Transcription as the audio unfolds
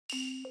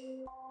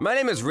My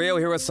name is Ryo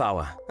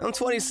Hirasawa. I'm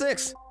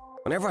 26.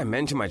 Whenever I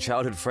mention my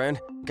childhood friend,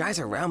 guys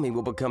around me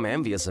will become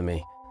envious of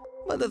me.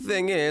 But the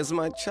thing is,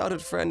 my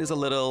childhood friend is a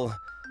little...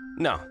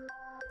 no,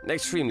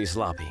 extremely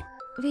sloppy.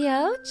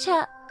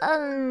 Ryo-chan,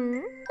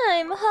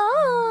 I'm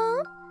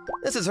home.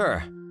 This is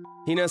her,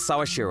 Hina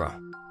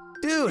Sawashiro.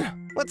 Dude,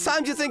 what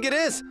time do you think it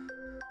is?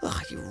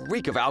 Ugh, you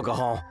reek of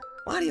alcohol.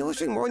 Why do you always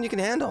drink more than you can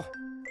handle?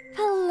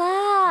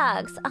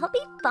 Relax, I'll be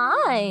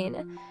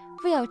fine.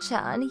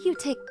 Ryo-chan, you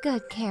take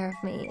good care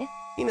of me.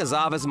 Hina's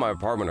office and my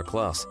apartment are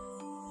close.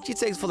 She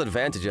takes full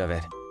advantage of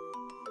it.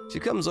 She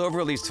comes over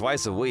at least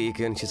twice a week,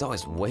 and she's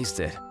always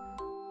wasted.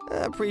 I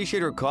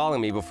appreciate her calling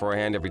me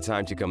beforehand every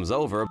time she comes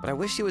over, but I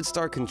wish she would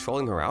start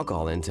controlling her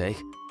alcohol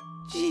intake.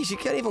 Geez, you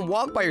can't even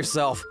walk by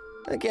yourself.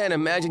 I can't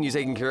imagine you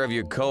taking care of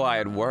your kohai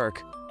at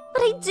work.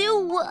 But I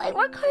do. I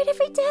work hard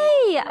every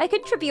day. I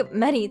contribute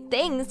many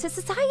things to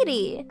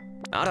society.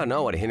 I don't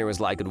know what Hina is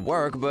like at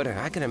work, but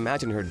I can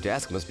imagine her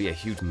desk must be a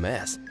huge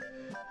mess.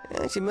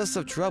 And she must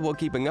have trouble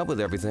keeping up with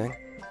everything.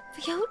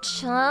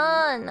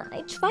 Ryo-chan,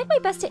 I tried my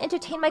best to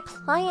entertain my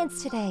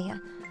clients today.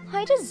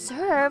 I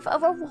deserve a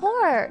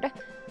reward.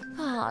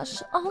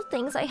 Gosh, all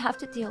things I have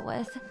to deal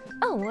with.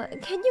 Oh,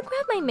 can you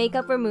grab my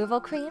makeup removal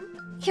cream?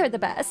 You're the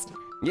best.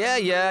 Yeah,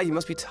 you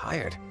must be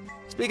tired.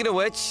 Speaking of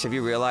which, have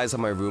you realized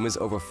how my room is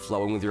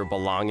overflowing with your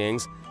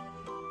belongings?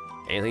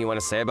 Anything you want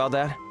to say about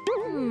that?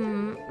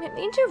 It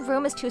means your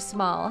room is too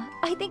small.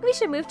 I think we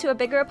should move to a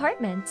bigger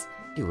apartment.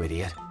 You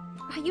idiot.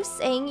 Are you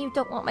saying you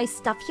don't want my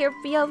stuff here,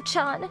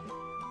 Ryo-chan?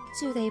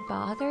 Do they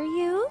bother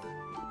you?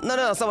 No,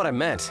 that's not what I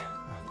meant.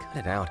 Cut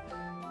it out.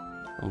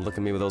 Don't look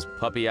at me with those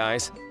puppy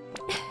eyes.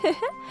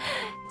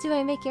 Do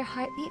I make your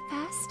heart beat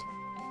fast?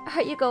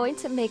 Are you going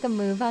to make a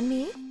move on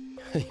me?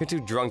 You're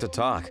too drunk to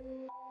talk.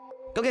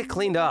 Go get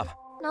cleaned up.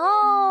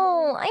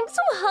 No, I'm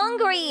so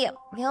hungry.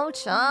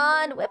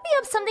 Ryo-chan, whip me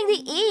up something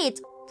to eat.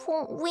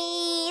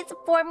 Please,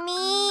 for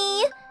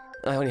me.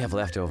 I only have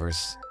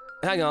leftovers.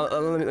 Hang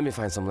on, let me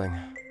find something.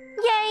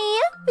 Yay!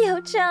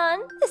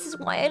 Ryo-chan, this is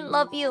why I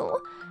love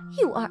you.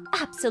 You are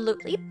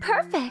absolutely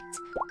perfect.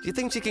 Do you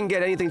think she can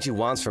get anything she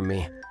wants from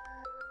me?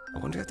 I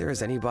wonder if there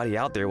is anybody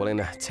out there willing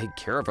to take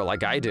care of her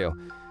like I do.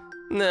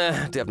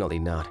 Nah, definitely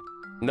not.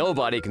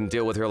 Nobody can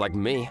deal with her like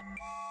me.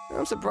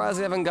 I'm surprised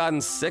I haven't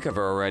gotten sick of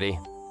her already.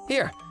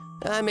 Here,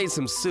 I made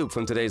some soup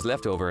from today's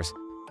leftovers.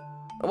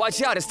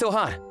 Watch out, it's still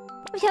hot.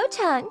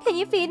 Ryo-chan, can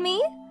you feed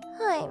me?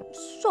 I'm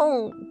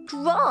so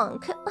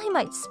drunk. I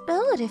might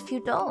spill it if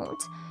you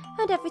don't.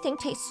 And everything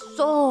tastes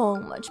so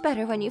much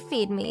better when you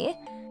feed me.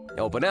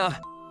 Open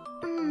up.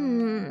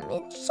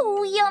 It's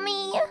so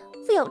yummy.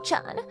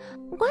 Ryo-chan,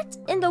 what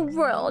in the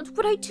world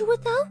would I do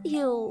without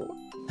you?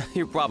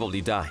 You'll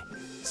probably die.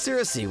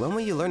 Seriously, when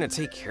will you learn to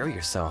take care of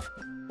yourself?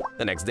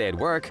 The next day at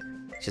work,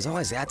 she's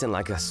always acting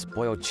like a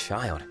spoiled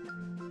child.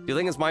 Do you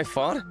think it's my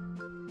fault?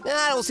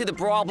 I don't see the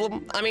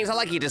problem. I mean, it's not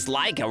like you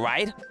dislike her,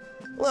 right?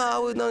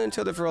 Well, we've known each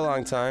other for a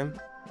long time.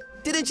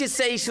 Didn't you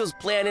say she was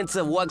planning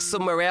to work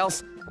somewhere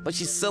else, but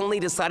she suddenly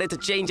decided to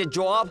change her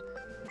job?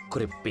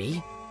 Could it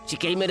be? She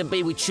came here to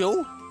be with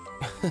you?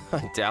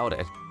 I doubt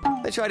it.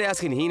 I tried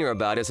asking Hina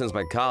about it since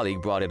my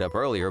colleague brought it up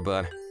earlier,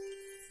 but...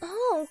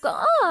 Oh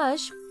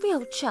gosh,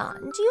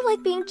 Ryo-chan, do you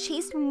like being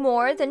chased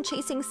more than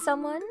chasing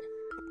someone?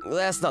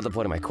 That's not the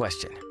point of my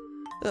question.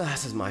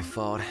 This is my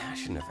fault. I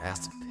shouldn't have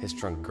asked a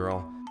piss-drunk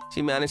girl.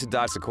 She managed to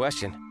dodge the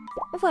question.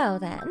 Well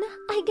then,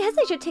 I guess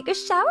I should take a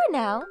shower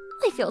now.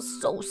 I feel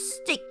so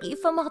sticky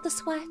from all the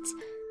sweat.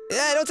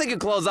 Yeah, don't take your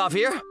clothes off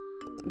here.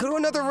 Go to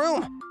another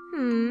room.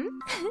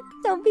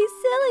 Don't be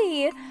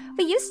silly.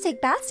 We used to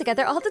take baths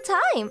together all the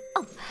time.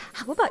 Oh,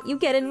 how about you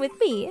get in with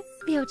me?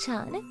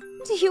 Ryo-chan,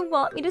 do you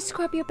want me to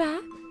scrub your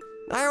back?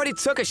 I already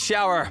took a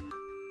shower.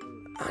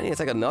 I need to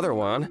take another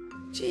one.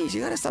 Jeez,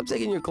 you gotta stop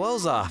taking your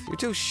clothes off. You're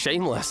too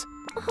shameless.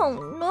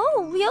 Oh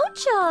no,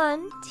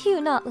 Ryo-chan. Do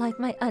you not like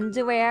my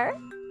underwear?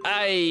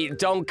 I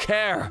don't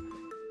care.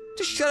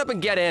 Just shut up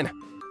and get in.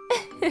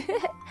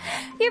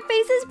 Your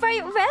face is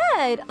bright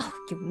red. Oh,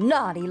 you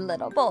naughty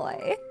little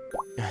boy.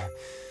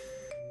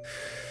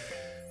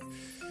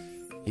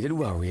 You did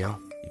well, Ryo.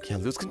 You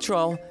can't lose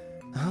control.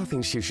 I don't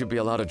think she should be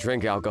allowed to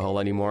drink alcohol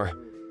anymore.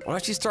 Why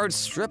don't she start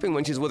stripping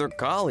when she's with her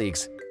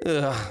colleagues?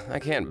 Ugh, I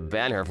can't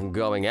ban her from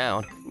going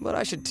out, but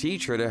I should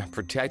teach her to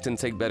protect and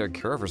take better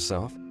care of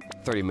herself.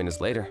 30 minutes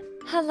later.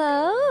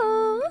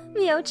 Hello?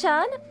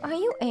 Ryo-chan, are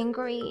you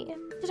angry?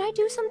 Did I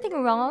do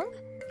something wrong?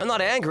 I'm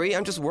not angry,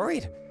 I'm just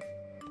worried.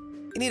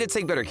 You need to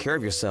take better care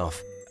of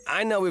yourself.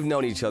 I know we've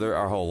known each other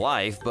our whole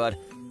life, but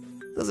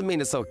doesn't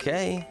mean it's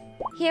okay.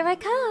 Here I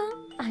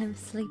come. I'm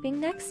sleeping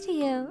next to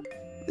you.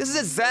 This is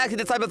exactly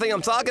the type of thing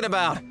I'm talking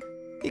about.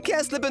 You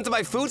can't slip into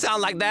my futon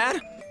like that.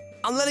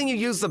 I'm letting you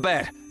use the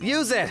bed.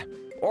 Use it!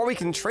 Or we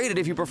can trade it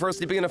if you prefer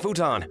sleeping in a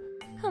futon.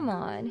 Come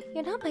on,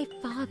 you're not my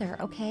father,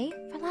 okay?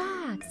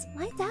 Relax,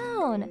 lie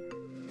down.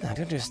 I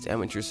don't understand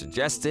what you're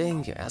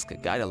suggesting. You ask a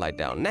guy to lie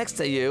down next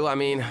to you, I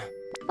mean...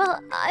 Well,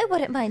 I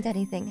wouldn't mind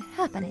anything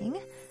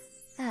happening.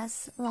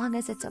 As long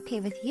as it's okay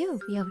with you,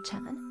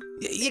 Ryo-chan.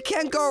 You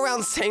can't go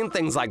around saying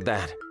things like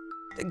that.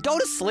 Go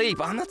to sleep.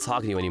 I'm not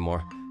talking to you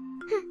anymore.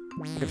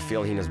 I could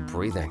feel Hina's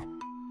breathing.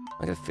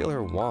 I could feel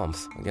her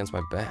warmth against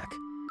my back.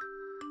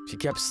 She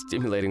kept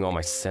stimulating all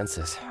my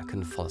senses. I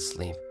couldn't fall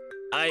asleep.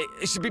 I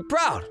should be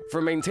proud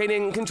for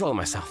maintaining control of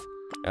myself.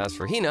 As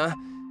for Hina,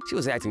 she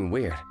was acting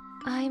weird.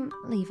 I'm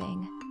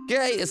leaving.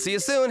 Okay, see you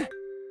soon.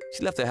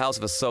 She left the house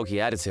with a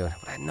sulky attitude,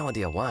 but I had no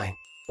idea why.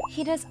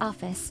 Hina's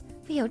office.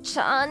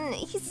 Ryo-chan,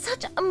 he's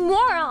such a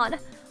moron.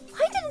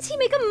 Why didn't he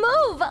make a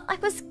move? I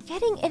was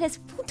getting in his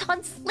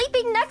futon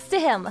sleeping next to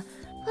him.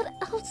 What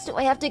else do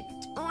I have to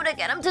do to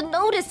get him to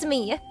notice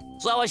me?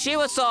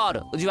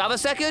 Sawashiro-san, would you have a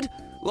second?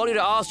 I wanted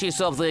to ask you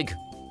something.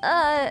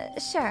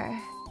 Sure.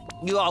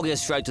 I'll get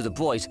straight to the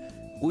point.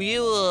 Will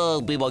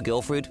you, be my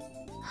girlfriend?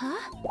 Huh?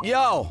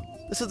 Yo,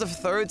 this is the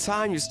third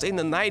time you're staying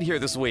the night here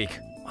this week.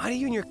 Why do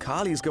you and your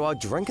colleagues go out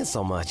drinking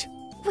so much?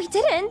 We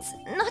didn't.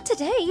 Not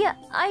today.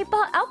 I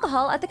bought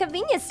alcohol at the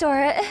convenience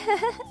store.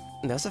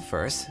 That's a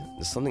first.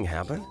 Did something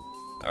happen?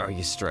 Are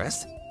you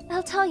stressed?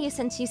 I'll tell you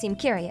since you seem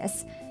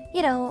curious.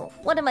 You know,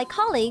 one of my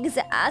colleagues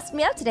asked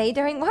me out today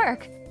during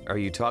work. Are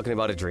you talking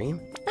about a dream?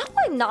 No,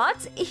 I'm not.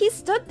 He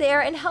stood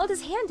there and held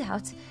his hand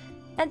out.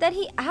 And then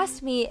he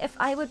asked me if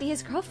I would be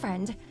his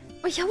girlfriend.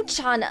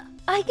 Ryo-chan,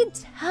 I can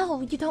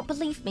tell you don't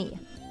believe me.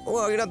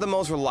 Well, you're not the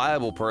most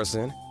reliable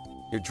person.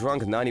 You're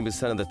drunk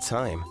 90% of the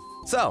time.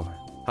 So,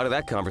 how did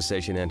that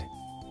conversation end?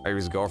 Are you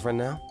his girlfriend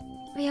now?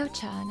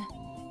 Ryo-chan,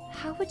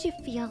 how would you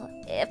feel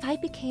if I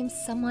became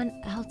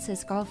someone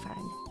else's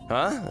girlfriend?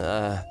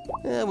 Huh?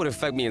 It would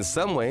affect me in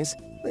some ways.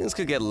 Things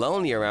could get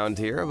lonely around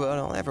here, but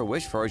all I ever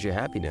wish for is your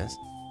happiness.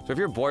 So if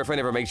your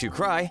boyfriend ever makes you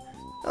cry,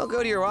 I'll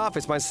go to your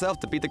office myself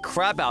to beat the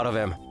crap out of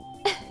him.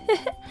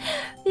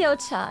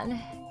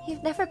 Ryo-chan,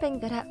 you've never been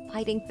good at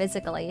fighting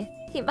physically.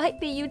 He might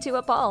be you to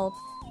a bulb.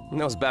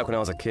 That was back when I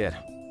was a kid.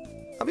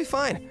 I'll be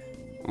fine.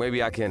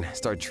 Maybe I can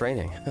start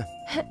training.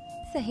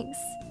 Thanks.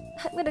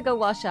 I'm gonna go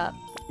wash up.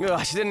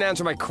 Ugh, she didn't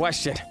answer my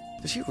question.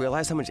 Does she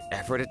realize how much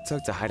effort it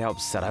took to hide how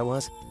upset I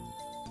was?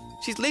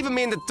 She's leaving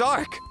me in the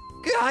dark.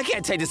 Ugh, I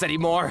can't take this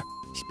anymore.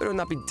 She better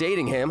not be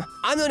dating him.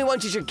 I'm the only one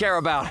she should care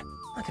about.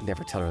 I could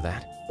never tell her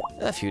that.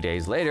 A few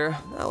days later,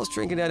 I was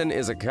drinking at an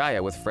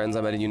izakaya with friends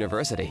I met in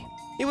university.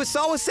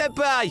 Iwasawa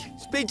senpai!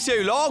 It's been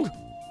too long!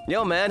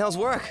 Yo man, how's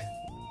work?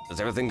 Is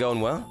everything going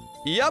well?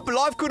 Yup,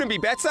 life couldn't be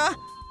better. I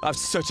have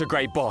such a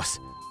great boss.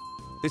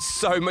 There's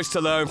so much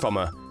to learn from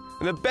her.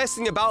 And the best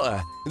thing about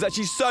her is that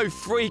she's so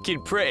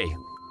freaking pretty.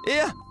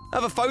 Here, I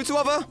have a photo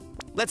of her.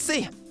 Let's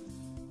see.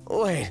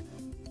 Wait,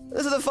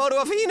 this is a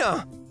photo of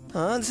Hina.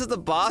 Huh? This is the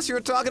boss you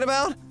were talking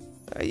about?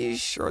 Are you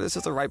sure this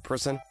is the right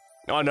person?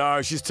 I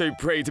know, she's too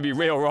pretty to be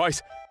real,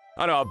 right?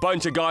 I know a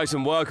bunch of guys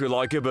from work who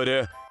like her,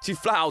 but she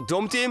flat out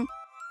dumped him.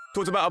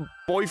 Talked about a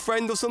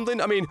boyfriend or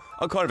something. I mean,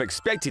 I kind of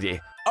expected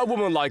it. A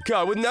woman like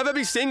her would never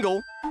be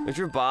single. Does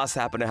your boss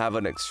happen to have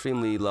an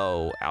extremely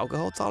low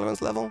alcohol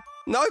tolerance level?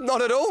 No,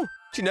 not at all.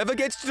 She never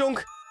gets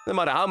drunk, no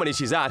matter how many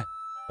she's had.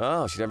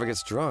 Oh, she never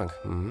gets drunk.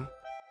 Mm-hmm.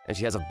 And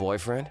she has a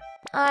boyfriend?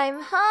 I'm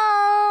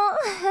home.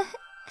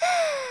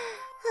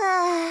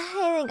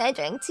 I think I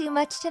drank too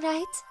much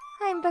tonight.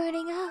 I'm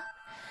burning up.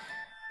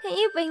 Can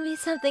you bring me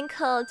something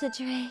cold to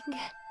drink?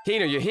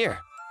 Hina, you're here.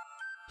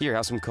 Here,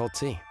 have some cold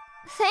tea.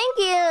 Thank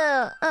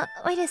you.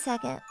 Wait a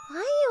second. Why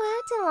are you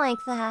acting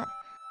like that?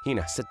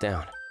 Hina, sit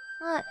down.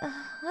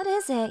 What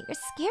is it? You're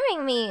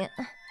scaring me.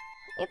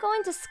 You're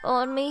going to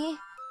scold me?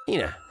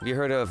 Hina, have you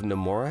heard of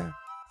Nomura?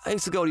 I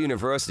used to go to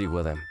university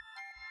with him.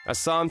 I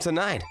saw him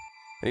tonight,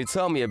 and he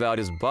told me about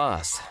his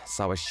boss,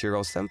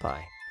 Sawashiro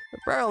senpai.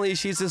 Apparently,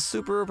 she's a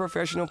super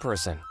professional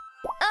person.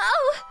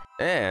 Oh!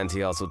 And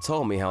he also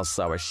told me how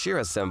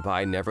Sawashiro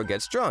senpai never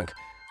gets drunk.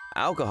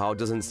 Alcohol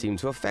doesn't seem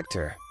to affect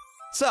her.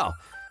 So,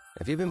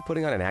 have you been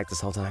putting on an act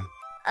this whole time?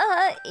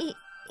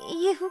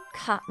 You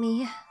caught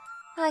me.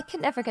 I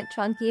can never get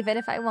drunk even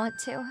if I want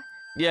to.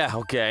 Yeah,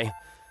 okay.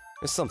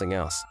 There's something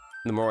else.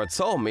 Nomura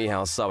told me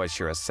how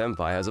Sawashiro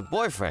senpai has a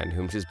boyfriend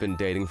whom she's been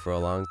dating for a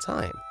long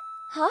time.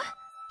 Huh?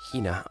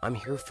 Hina, I'm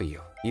here for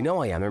you. You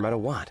know I am, no matter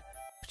what.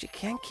 But you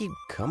can't keep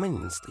coming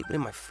and sleeping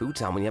in my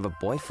futon when you have a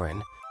boyfriend.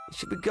 You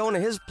should be going to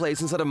his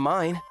place instead of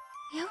mine.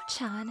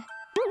 Ryo-chan.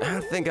 I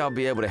don't think I'll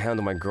be able to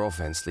handle my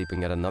girlfriend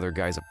sleeping at another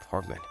guy's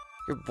apartment.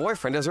 Your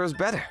boyfriend deserves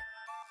better.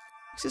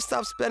 You should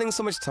stop spending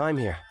so much time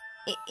here.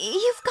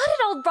 You've got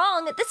it all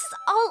wrong. This is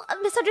all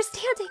a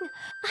misunderstanding.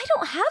 I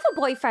don't have a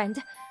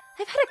boyfriend.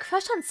 I've had a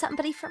crush on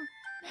somebody for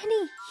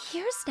many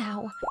years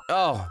now.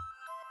 Oh,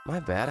 my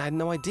bad. I had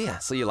no idea.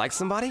 So you like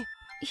somebody?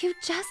 You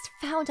just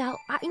found out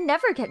I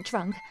never get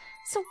drunk.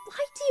 So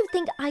why do you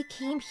think I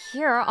came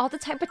here all the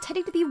time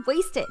pretending to be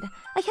wasted?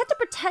 I had to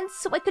pretend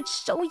so I could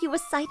show you a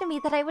side of me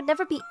that I would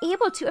never be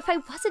able to if I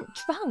wasn't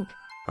drunk.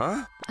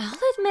 Huh? I'll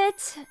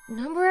admit,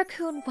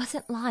 Nomura-kun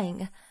wasn't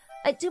lying.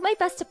 I do my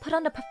best to put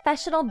on a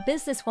professional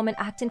businesswoman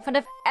act in front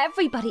of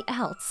everybody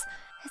else.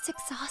 It's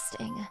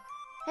exhausting.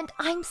 And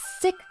I'm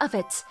sick of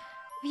it.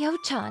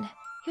 Ryo-chan,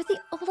 you're the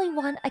only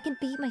one I can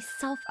be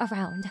myself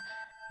around.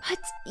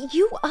 But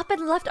you up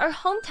and left our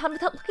hometown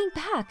without looking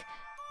back.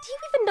 Do you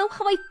even know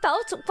how I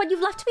felt when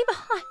you left me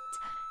behind?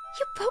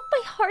 You broke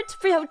my heart,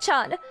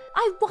 Ryo-chan.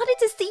 I wanted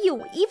to see you,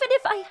 even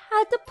if I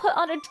had to put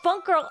on a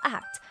drunk girl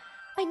act.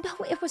 I know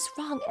it was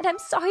wrong, and I'm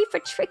sorry for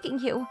tricking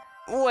you.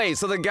 Wait,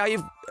 so the guy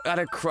you've had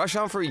a crush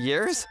on for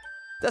years?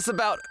 That's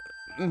about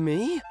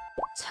me?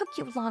 Took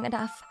you long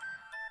enough.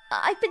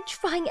 I've been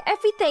trying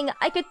everything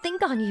I could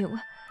think on you,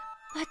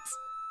 but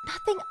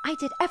nothing I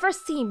did ever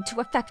seemed to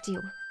affect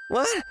you.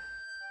 What?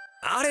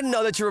 I didn't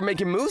know that you were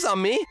making moves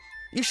on me.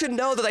 You should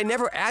know that I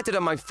never acted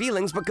on my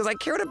feelings because I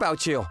cared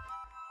about you.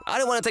 I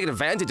didn't want to take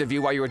advantage of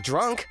you while you were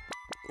drunk.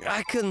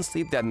 I couldn't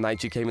sleep that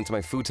night you came into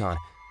my futon.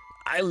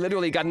 I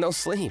literally got no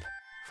sleep.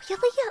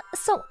 Really?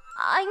 So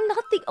I'm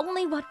not the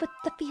only one with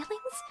the feelings?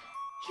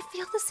 You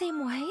feel the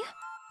same way?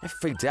 I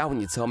freaked out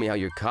when you told me how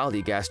your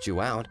colleague asked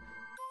you out.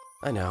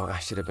 I know, I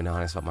should have been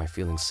honest about my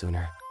feelings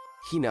sooner.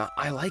 Hina,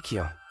 I like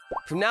you.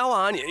 From now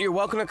on, you're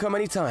welcome to come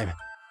anytime.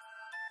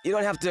 You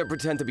don't have to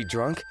pretend to be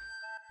drunk.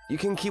 You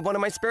can keep one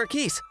of my spare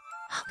keys.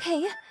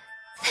 Okay.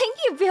 Thank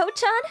you,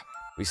 Ryo-chan.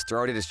 We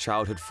started as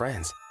childhood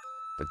friends,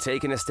 but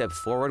taking a step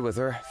forward with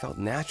her felt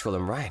natural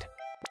and right.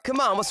 Come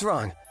on, what's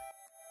wrong?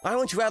 Why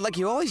don't you act like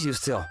you always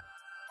used to?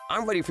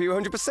 I'm ready for you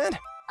 100%.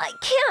 I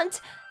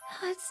can't.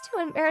 It's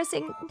too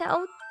embarrassing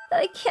now that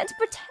I can't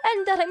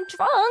pretend that I'm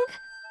drunk.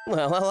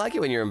 Well, I like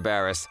it when you're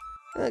embarrassed.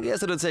 I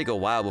guess it'll take a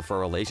while before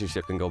a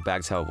relationship can go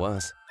back to how it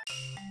was.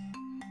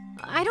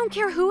 I don't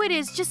care who it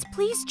is, just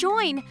please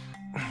join.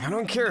 I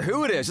don't care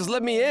who it is, just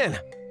let me in.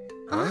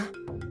 Huh?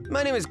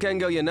 My name is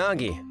Kengo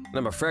Yanagi, and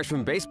I'm a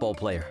freshman baseball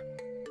player.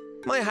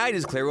 My height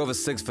is clear over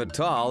 6 foot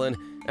tall, and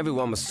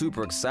everyone was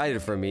super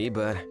excited for me,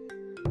 but...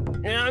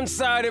 I'm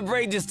sorry to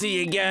break this to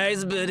you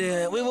guys, but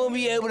we won't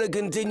be able to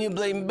continue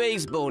playing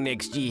baseball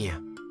next year.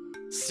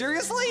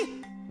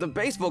 Seriously? The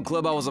baseball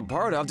club I was a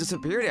part of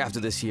disappeared after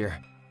this year.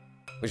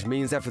 Which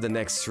means that for the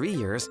next 3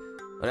 years,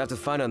 I'd have to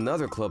find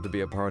another club to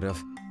be a part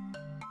of.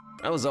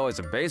 I was always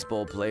a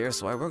baseball player,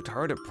 so I worked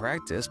hard at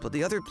practice, but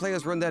the other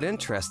players weren't that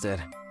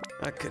interested.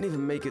 I couldn't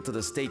even make it to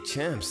the state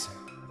champs.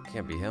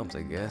 Can't be helped,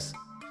 I guess.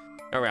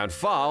 Around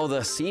fall,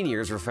 the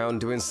seniors were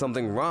found doing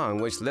something wrong,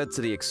 which led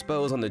to the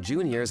expose on the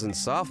juniors and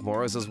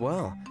sophomores as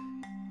well.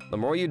 The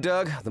more you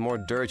dug, the more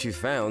dirt you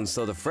found,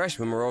 so the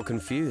freshmen were all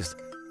confused.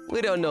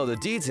 We don't know the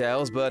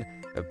details, but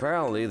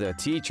apparently the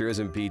teachers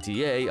and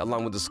PTA,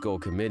 along with the school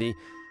committee,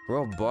 were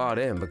all bought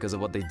in because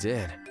of what they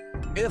did.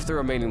 If the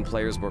remaining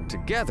players worked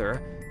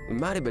together, we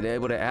might have been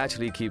able to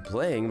actually keep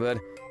playing, but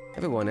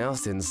everyone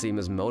else didn't seem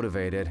as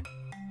motivated.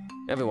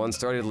 Everyone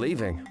started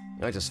leaving.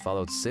 I just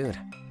followed suit.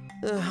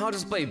 I'll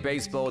just play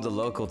baseball with the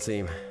local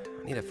team.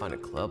 I need to find a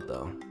club,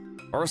 though.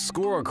 Our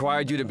school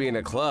required you to be in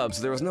a club,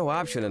 so there was no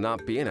option to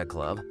not be in a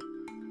club.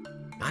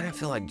 I didn't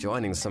feel like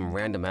joining some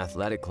random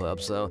athletic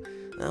club, so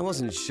I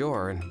wasn't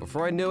sure, and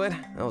before I knew it,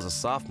 I was a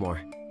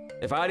sophomore.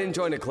 If I didn't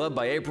join a club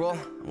by April,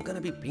 I'm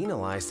gonna be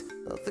penalized.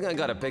 I think I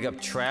gotta pick up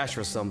trash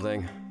or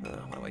something.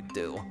 What do I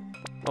do?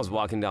 I was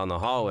walking down the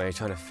hallway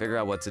trying to figure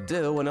out what to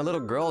do when a little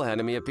girl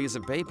handed me a piece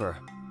of paper.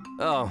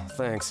 Oh,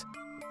 thanks.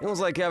 It was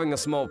like having a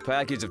small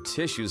package of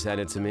tissues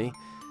handed to me.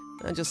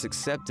 I just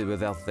accepted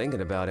without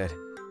thinking about it.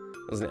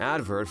 It was an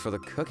advert for the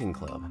cooking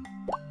club.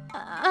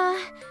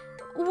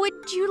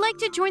 Would you like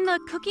to join the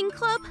cooking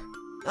club?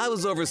 I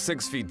was over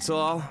 6 feet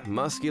tall,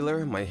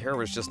 muscular, my hair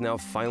was just now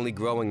finally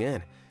growing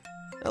in.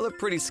 I looked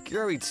pretty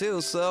scary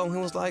too, so it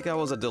was like I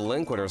was a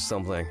delinquent or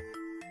something.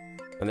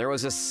 And there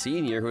was this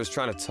senior who was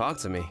trying to talk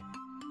to me.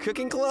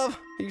 Cooking club?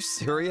 Are you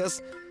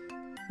serious?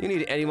 You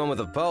need anyone with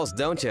a pulse,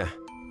 don't you?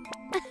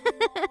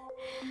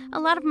 A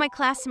lot of my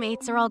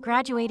classmates are all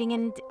graduating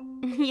and,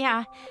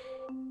 yeah,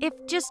 if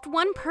just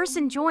one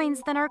person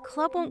joins, then our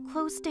club won't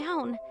close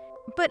down.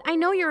 But I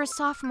know you're a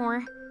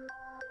sophomore.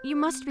 You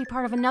must be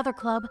part of another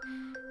club.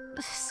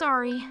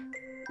 Sorry.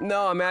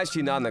 No, I'm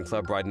actually not in the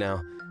club right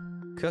now.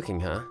 Cooking,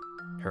 huh?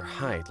 Her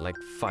height, like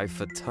 5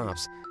 foot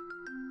tops.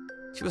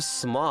 She was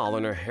small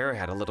and her hair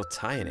had a little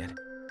tie in it.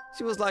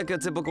 She was like a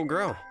typical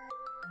girl.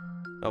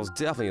 I was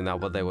definitely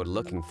not what they were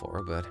looking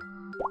for, but...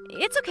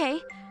 It's okay.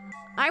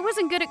 I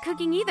wasn't good at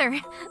cooking either.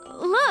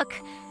 Look!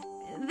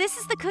 This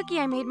is the cookie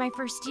I made my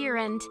first year,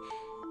 and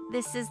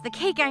this is the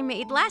cake I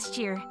made last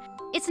year.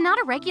 It's not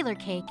a regular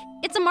cake.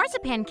 It's a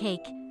marzipan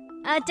cake.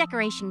 A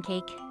decoration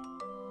cake.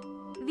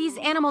 These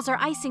animals are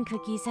icing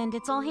cookies, and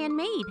it's all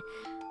handmade.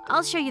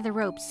 I'll show you the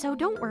ropes, so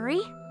don't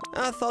worry.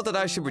 I thought that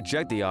I should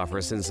reject the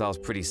offer since I was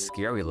pretty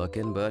scary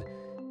looking, but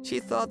she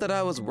thought that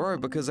I was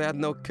worried because I had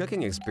no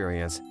cooking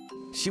experience.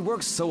 She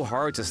worked so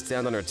hard to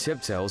stand on her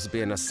tiptoes,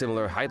 being a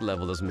similar height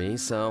level as me,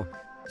 so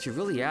she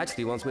really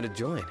actually wants me to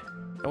join.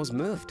 I was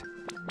moved.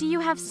 Do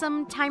you have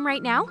some time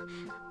right now?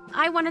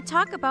 I want to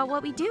talk about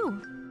what we do.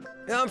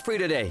 I'm free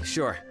today,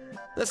 sure.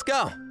 Let's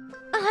go.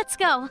 Let's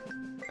go.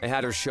 I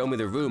had her show me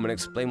the room and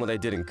explain what I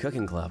did in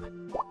cooking club.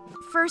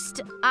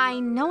 First, I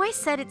know I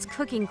said it's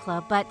cooking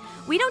club, but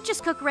we don't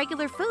just cook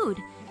regular food.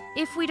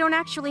 If we don't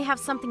actually have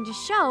something to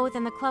show,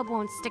 then the club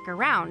won't stick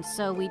around,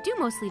 so we do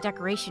mostly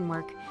decoration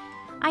work.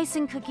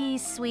 Icing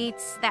cookies,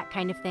 sweets, that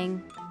kind of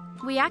thing.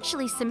 We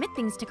actually submit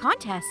things to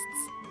contests.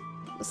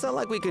 It's not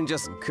like we can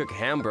just cook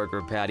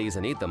hamburger patties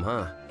and eat them,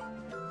 huh?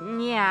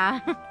 Yeah.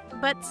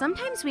 But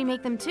sometimes we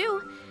make them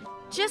too,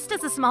 just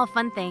as a small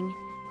fun thing.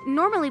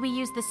 Normally we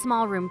use this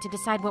small room to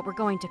decide what we're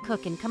going to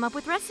cook and come up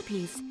with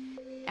recipes.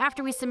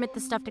 After we submit the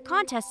stuff to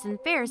contests and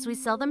fairs, we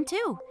sell them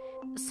too.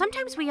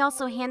 Sometimes we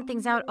also hand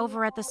things out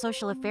over at the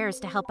social affairs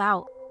to help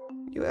out.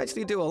 You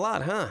actually do a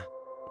lot, huh?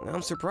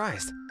 I'm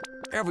surprised.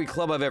 Every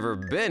club I've ever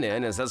been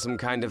in has had some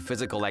kind of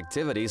physical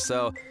activity,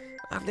 so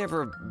I've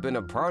never been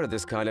a part of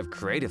this kind of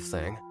creative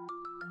thing.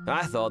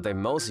 I thought they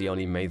mostly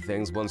only made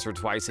things once or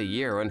twice a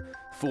year and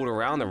fooled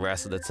around the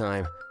rest of the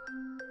time.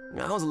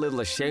 I was a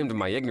little ashamed of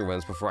my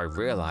ignorance before I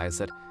realized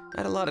that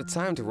I had a lot of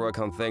time to work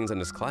on things in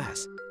this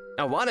class.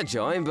 I want to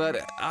join, but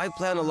I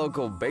plan a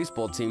local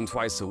baseball team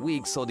twice a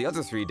week, so the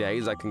other 3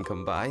 days I can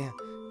come by.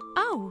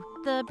 Oh,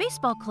 the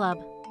baseball club.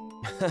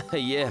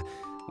 Yeah,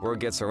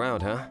 word gets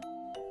around, huh?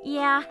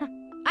 Yeah,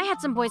 I had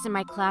some boys in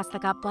my class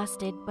that got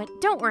busted, but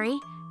don't worry.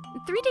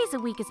 3 days a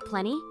week is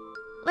plenty.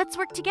 Let's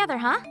work together,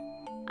 huh?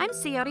 I'm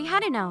Sayori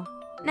Haruno.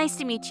 Nice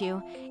to meet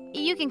you.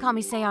 You can call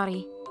me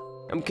Sayori.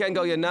 I'm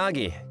Kengo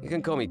Yanagi. You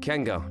can call me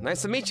Kengo.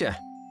 Nice to meet you.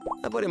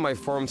 I put in my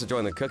form to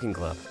join the cooking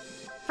club.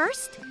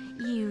 First,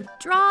 you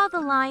draw the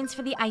lines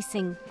for the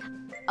icing.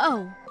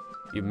 Oh.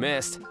 You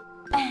missed.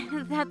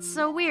 That's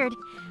so weird.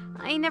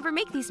 I never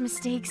make these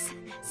mistakes.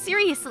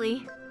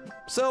 Seriously.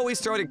 So we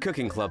started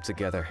cooking club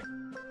together.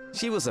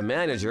 She was a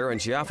manager and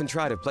she often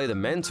tried to play the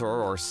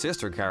mentor or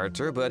sister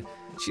character, but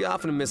she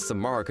often missed the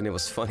mark and it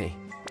was funny.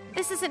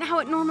 This isn't how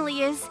it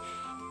normally is.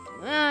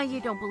 You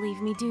don't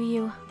believe me, do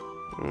you?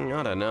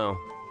 I don't know.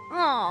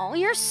 Oh,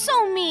 you're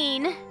so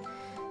mean.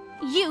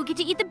 You get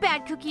to eat the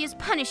bad cookie as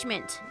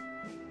punishment.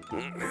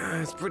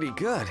 It's pretty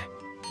good.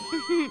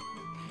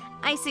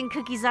 Icing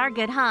cookies are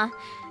good, huh?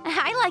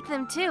 I like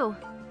them too.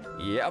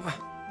 Yep.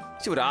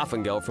 She would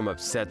often go from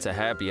upset to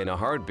happy in a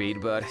heartbeat,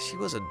 but she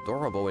was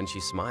adorable when she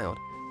smiled.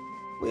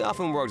 We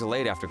often worked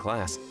late after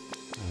class.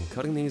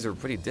 Cutting these are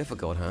pretty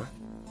difficult, huh?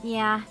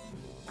 Yeah,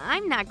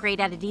 I'm not great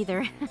at it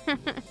either.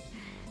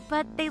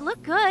 But they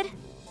look good.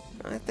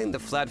 I think the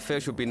flat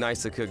fish would be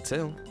nice to cook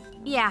too.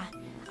 Yeah,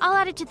 I'll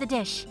add it to the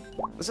dish.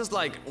 It's just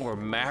like we're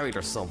married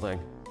or something.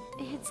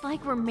 It's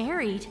like we're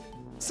married.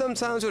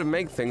 Sometimes we would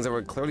make things that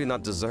were clearly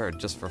not dessert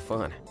just for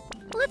fun.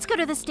 Let's go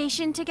to the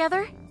station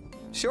together.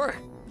 Sure.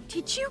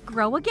 Did you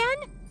grow again?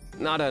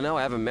 I don't know,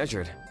 I haven't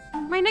measured.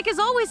 My neck is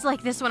always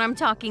like this when I'm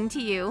talking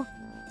to you.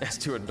 That's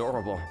too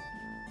adorable.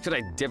 Should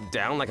I dip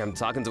down like I'm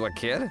talking to a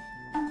kid?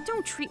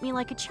 Don't treat me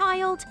like a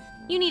child.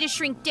 You need to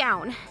shrink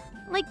down.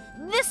 Like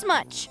this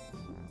much.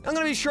 I'm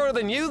gonna be shorter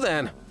than you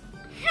then.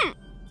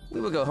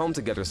 We would go home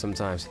together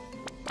sometimes.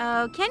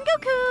 Oh,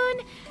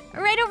 Kengo-kun!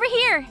 Right over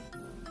here.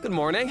 Good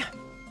morning.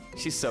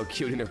 She's so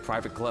cute in her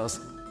private clothes.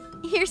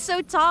 You're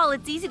so tall,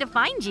 it's easy to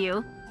find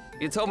you.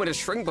 You told me to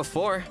shrink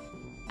before.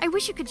 I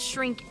wish you could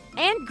shrink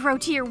and grow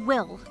to your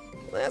will.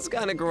 That's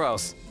kinda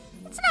gross.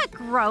 It's not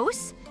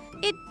gross.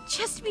 It'd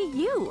just be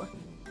you.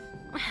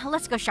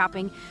 Let's go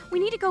shopping. We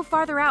need to go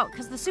farther out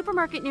because the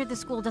supermarket near the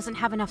school doesn't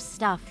have enough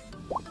stuff.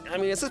 I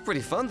mean, this is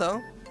pretty fun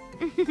though.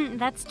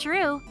 That's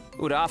true.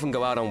 We would often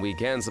go out on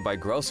weekends to buy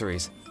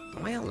groceries.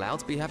 Am I allowed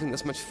to be having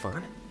this much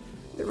fun?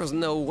 There was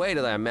no way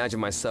that I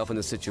imagined myself in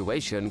this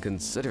situation,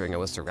 considering I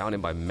was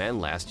surrounded by men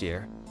last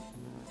year.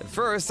 At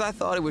first, I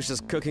thought it was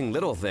just cooking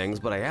little things,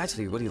 but I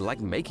actually really like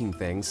making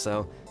things,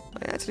 so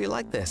I actually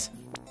like this.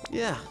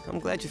 Yeah, I'm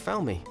glad you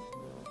found me.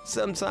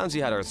 Sometimes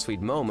we had our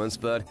sweet moments,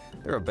 but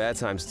there are bad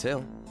times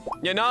too.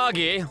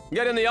 Yanagi,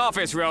 get in the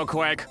office real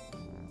quick!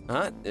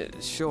 Huh?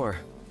 Sure.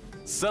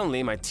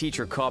 Suddenly, my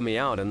teacher called me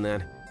out and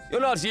then,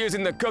 "You're not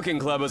using the cooking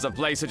club as a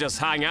place to just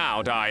hang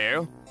out, are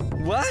you?"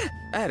 What?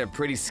 I had a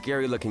pretty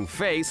scary looking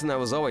face and I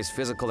was always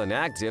physical and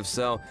active,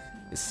 so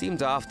it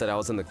seemed off that I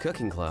was in the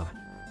cooking club.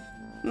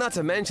 Not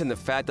to mention the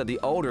fact that the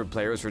older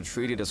players were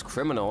treated as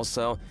criminals,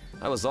 so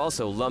I was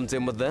also lumped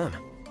in with them.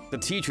 The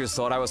teachers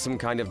thought I was some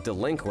kind of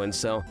delinquent,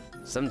 so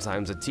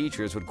sometimes the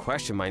teachers would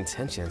question my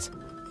intentions.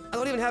 I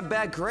don't even have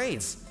bad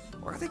grades.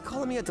 Why are they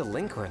calling me a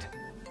delinquent?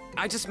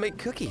 I just make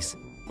cookies.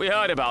 We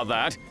heard about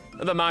that.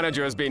 The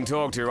manager is being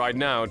talked to right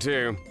now,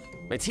 too.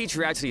 My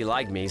teacher actually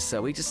liked me,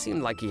 so he just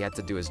seemed like he had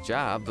to do his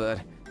job, but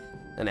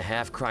then a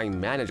half-crying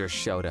manager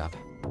showed up.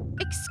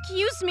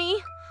 Excuse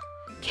me?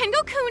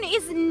 Kengo-kun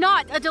is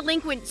not a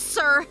delinquent,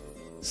 sir.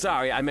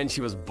 Sorry, I meant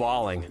she was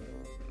bawling.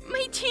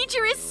 My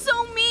teacher is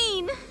so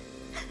mean.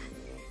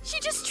 She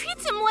just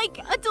treats him like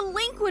a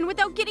delinquent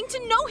without getting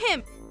to know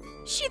him.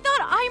 She thought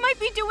I might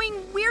be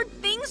doing weird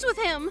things with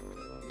him.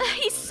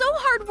 He's so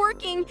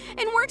hardworking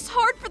and works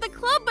hard for the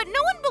club, but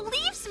no one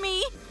believes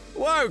me.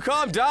 Whoa,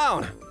 calm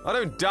down. I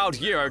don't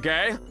doubt you,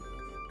 okay?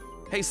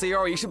 Hey,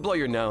 Sayori, you should blow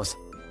your nose.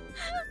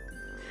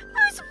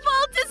 Whose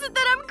fault is it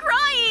that I'm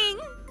crying?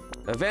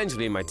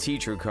 Eventually, my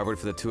teacher covered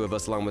for the two of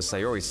us along with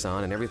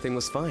Sayori-san, and everything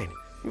was fine.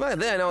 By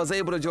then, I was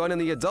able to join in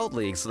the adult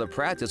league, so the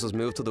practice was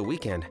moved to the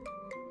weekend.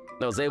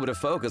 I was able to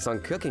focus on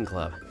cooking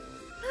club.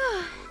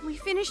 We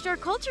finished our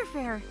culture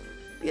fair.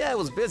 Yeah, it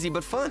was busy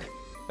but fun.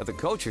 At the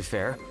culture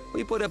fair,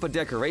 we put up a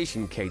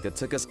decoration cake that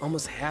took us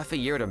almost half a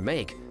year to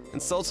make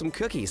and sold some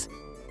cookies.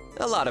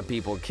 A lot of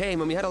people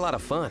came and we had a lot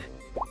of fun.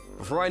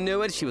 Before I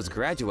knew it, she was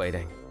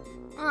graduating.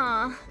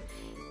 Aw,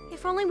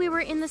 if only we were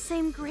in the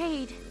same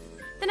grade.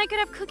 Then I could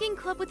have cooking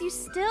club with you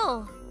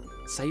still.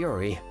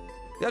 Sayuri,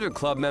 the other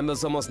club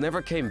members almost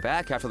never came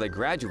back after they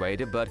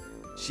graduated, but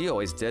she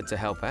always did to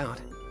help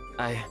out.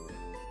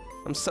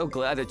 I'm so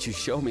glad that you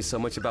showed me so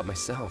much about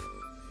myself.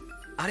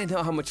 I didn't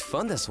know how much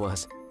fun this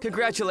was.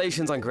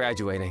 Congratulations on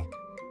graduating.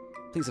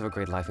 Please have a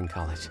great life in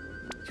college.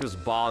 She was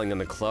bawling in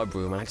the club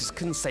room, and I just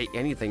couldn't say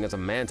anything as a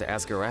man to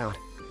ask her out.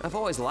 I've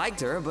always liked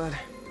her, but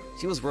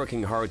she was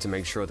working hard to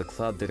make sure the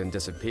club didn't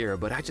disappear,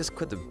 but I just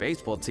quit the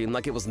baseball team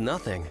like it was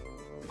nothing.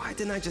 Why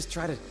didn't I just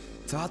try to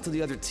talk to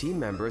the other team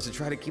members to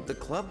try to keep the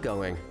club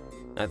going?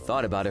 I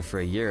thought about it for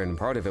a year, and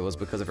part of it was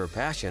because of her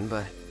passion,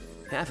 but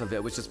half of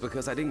it was just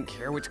because I didn't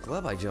care which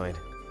club I joined.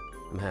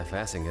 I'm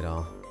half-assing it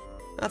all.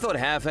 I thought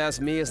half-ass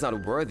me is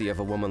not worthy of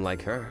a woman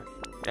like her.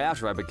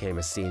 After I became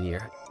a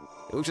senior,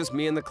 it was just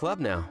me and the club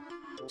now,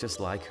 just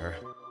like her.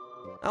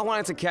 I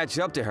wanted to catch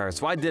up to her,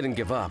 so I didn't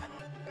give up.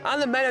 I'm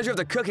the manager of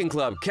the cooking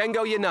club,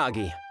 Kengo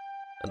Yanagi.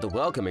 At the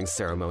welcoming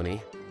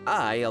ceremony,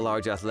 I, a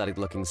large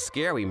athletic-looking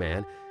scary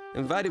man,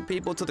 invited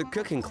people to the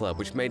cooking club,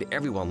 which made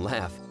everyone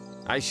laugh.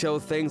 I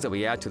showed things that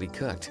we actually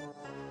cooked.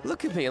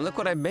 Look at me and look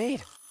what I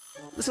made.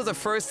 This was the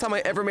first time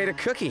I ever made a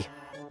cookie.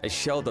 I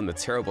showed them the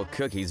terrible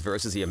cookies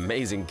versus the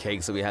amazing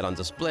cakes that we had on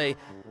display,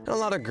 and a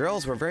lot of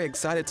girls were very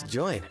excited to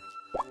join.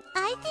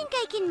 I think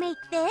I can make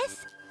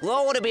this. Well,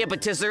 I want to be a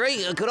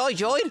patisserie. Could I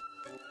join?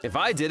 If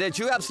I did it,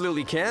 you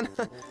absolutely can.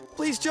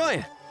 Please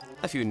join.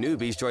 A few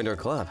newbies joined our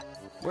club.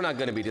 We're not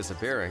going to be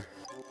disappearing.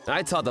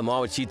 I taught them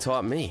all what she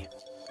taught me.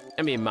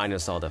 I mean,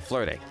 minus all the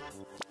flirting.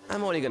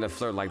 I'm only going to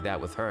flirt like that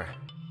with her.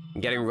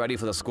 Getting ready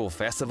for the school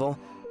festival,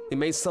 we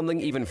made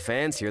something even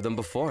fancier than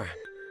before.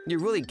 You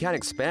really can't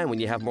expand when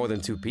you have more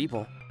than 2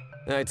 people.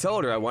 And I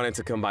told her I wanted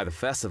to come by the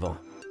festival.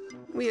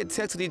 We had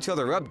texted each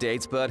other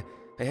updates, but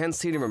I hadn't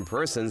seen her in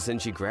person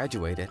since she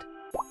graduated.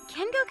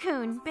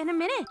 Kengo-kun, been a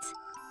minute.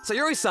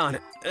 Sayuri-san,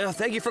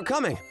 thank you for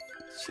coming.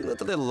 She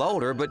looked a little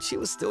older, but she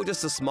was still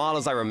just as small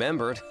as I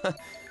remembered.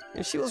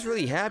 And she was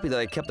really happy that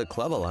I kept the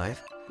club alive.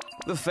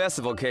 The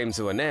festival came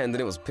to an end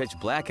and it was pitch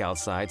black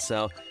outside,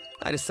 so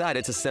I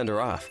decided to send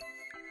her off.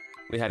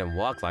 We hadn't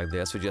walked like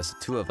this with just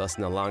the 2 of us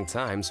in a long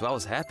time, so I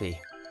was happy.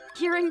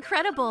 You're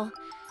incredible.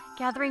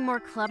 Gathering more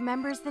club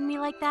members than me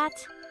like that?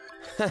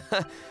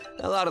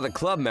 A lot of the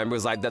club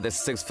members like that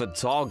this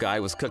 6-foot-tall guy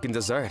was cooking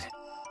dessert.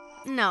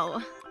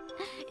 No,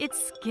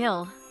 it's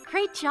skill.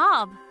 Great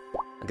job.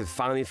 I could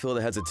finally feel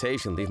the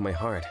hesitation leave my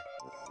heart.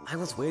 I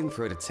was waiting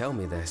for her to tell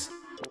me this.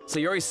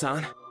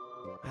 Sayuri-san,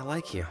 I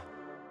like you.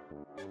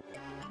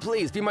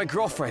 Please be my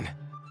girlfriend.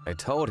 I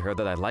told her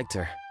that I liked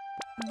her.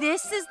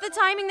 This is the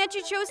timing that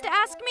you chose to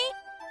ask me?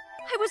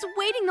 I was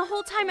waiting the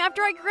whole time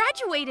after I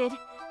graduated.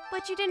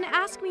 But you didn't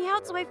ask me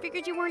out, so I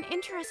figured you weren't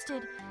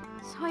interested.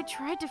 So I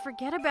tried to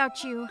forget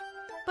about you.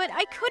 But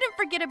I couldn't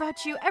forget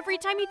about you every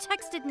time you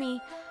texted me.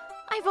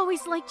 I've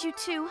always liked you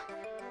too.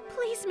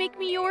 Please make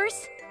me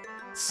yours.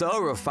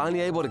 So we're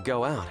finally able to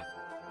go out.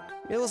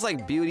 It was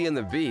like Beauty and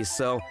the Beast,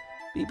 so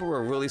people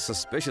were really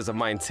suspicious of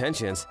my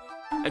intentions.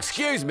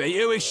 Excuse me,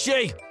 who is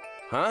she?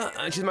 Huh?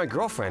 She's my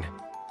girlfriend.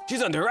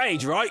 She's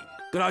underage, right?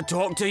 Can I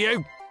talk to you?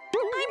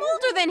 I'm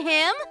older than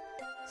him.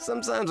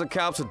 Sometimes the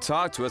cops would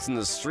talk to us in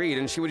the street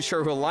and she would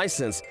show her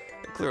license.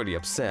 Clearly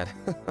upset.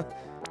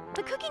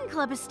 The cooking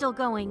club is still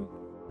going.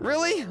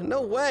 Really?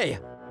 No way.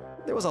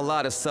 There was a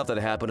lot of stuff that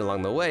happened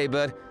along the way,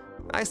 but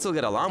I still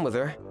get along with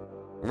her.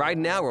 Right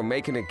now, we're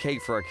making a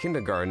cake for our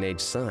kindergarten-age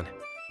son.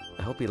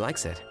 I hope he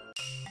likes it.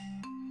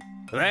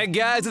 That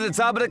guy's at the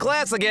top of the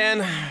class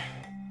again.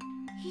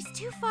 He's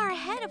too far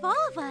ahead of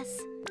all of us.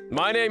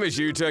 My name is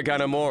Yuta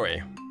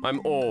Kanamori.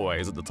 I'm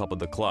always at the top of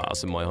the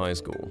class in my high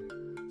school.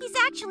 He's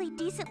actually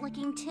decent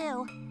looking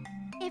too.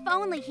 If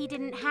only he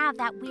didn't have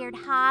that weird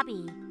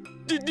hobby.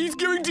 He's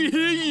going to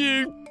hear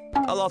you.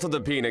 A lot of the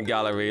peanut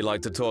gallery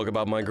like to talk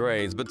about my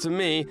grades, but to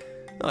me,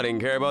 I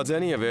didn't care about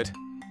any of it.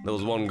 There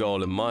was one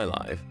goal in my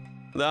life.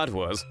 That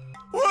was,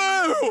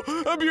 whoa!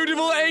 A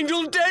beautiful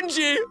angel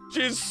Denji!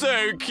 She's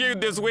so cute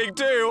this week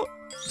too!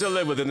 To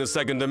live within the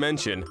second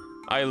dimension.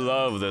 I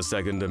love the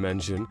second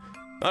dimension.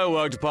 I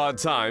worked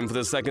part-time for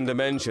the second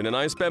dimension and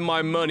I spent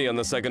my money on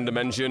the second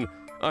dimension.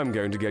 I'm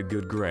going to get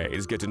good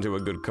grades, get into a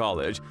good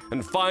college,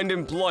 and find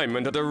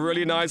employment at a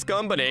really nice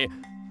company.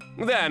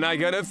 Then I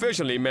can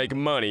officially make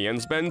money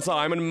and spend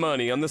time and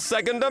money on the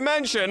second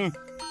dimension.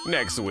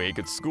 Next week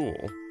at school.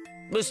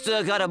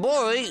 Mr.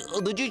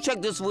 Kanamori, did you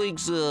check this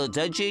week's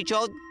Tenchi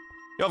chart?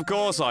 Of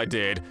course I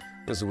did.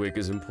 This week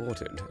is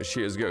important.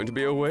 She is going to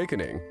be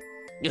awakening.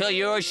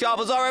 You're as sharp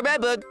as I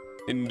remembered.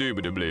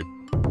 Indubitably.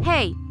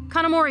 Hey,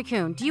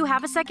 Kanamori-kun, do you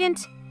have a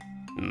second?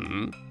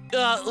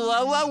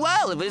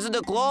 Well, if it isn't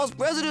the class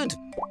president.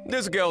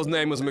 This girl's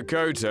name was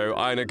Makoto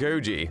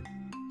Ainakoji.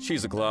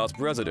 She's the class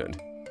president.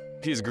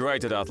 She's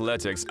great at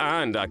athletics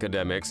and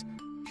academics.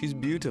 She's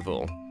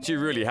beautiful. She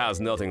really has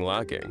nothing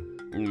lacking.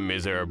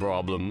 Is there a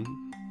problem?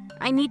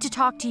 I need to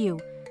talk to you.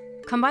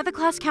 Come by the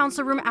class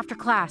council room after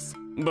class.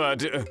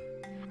 But...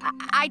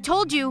 I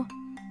told you.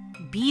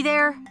 be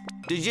there?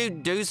 Did you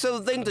do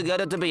something to get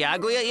her to be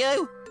angry at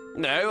you?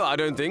 No, I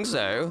don't think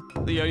so.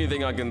 The only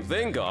thing I can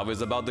think of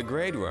is about the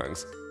grade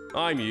ranks.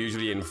 I'm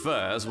usually in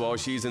first while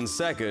she's in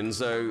second,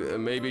 so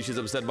maybe she's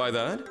upset by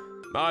that?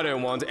 I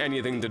don't want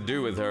anything to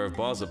do with her if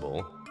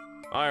possible.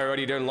 I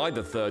already don't like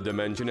the third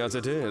dimension as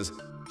it is.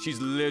 She's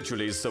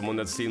literally someone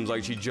that seems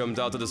like she jumped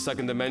out of the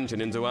second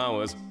dimension into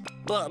ours.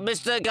 But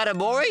Mr.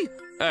 Gatamori?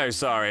 Oh,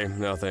 sorry,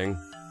 nothing.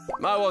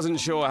 I wasn't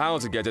sure how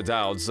to get it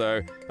out,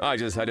 so I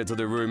just headed to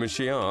the room as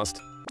she asked.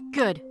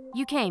 Good,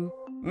 you came.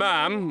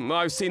 Ma'am,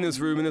 I've seen this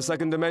room in the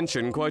second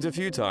dimension quite a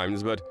few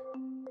times, but...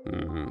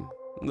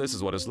 this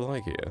is what it's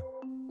like here.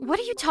 What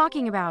are you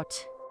talking about?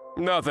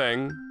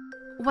 Nothing.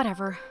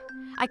 Whatever.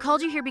 I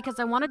called you here because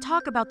I want to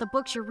talk about the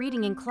books you're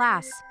reading in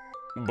class.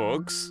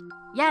 Books?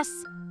 Yes.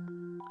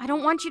 I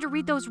don't want you to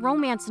read those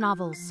romance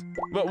novels.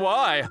 But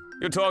why?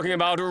 You're talking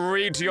about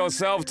read to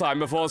yourself time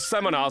before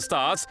seminar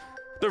starts.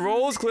 The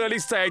rules clearly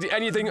state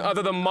anything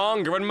other than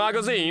manga and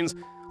magazines.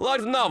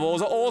 Light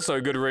novels are also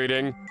good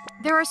reading.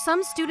 There are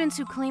some students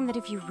who claim that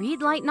if you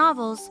read light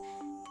novels,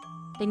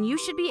 then you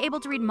should be able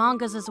to read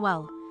mangas as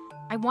well.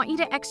 I want you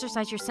to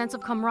exercise your sense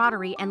of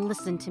camaraderie and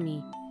listen to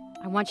me.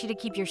 I want you to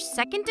keep your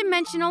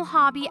second-dimensional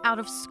hobby out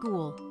of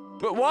school.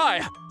 But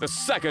why? The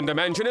second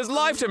dimension is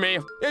life to me.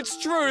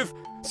 It's truth.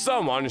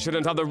 Someone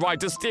shouldn't have the right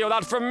to steal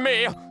that from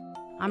me.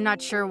 I'm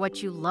not sure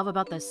what you love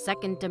about the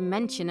second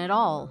dimension at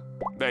all.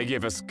 They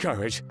give us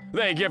courage.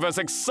 They give us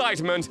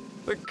excitement.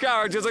 The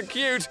characters are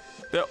cute.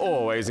 They're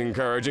always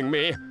encouraging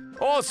me.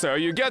 Also,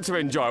 you get to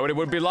enjoy what it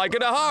would be like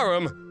in a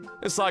harem.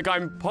 It's like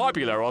I'm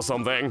popular or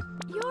something.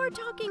 You're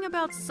talking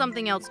about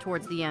something else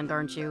towards the end,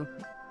 aren't you?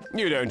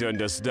 You don't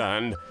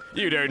understand.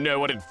 You don't know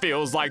what it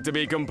feels like to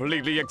be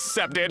completely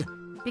accepted.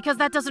 Because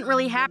that doesn't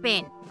really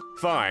happen.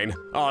 Fine,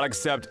 I'll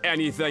accept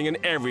anything and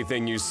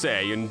everything you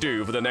say and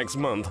do for the next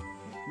month.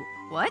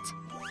 What?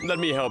 Let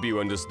me help you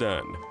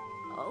understand.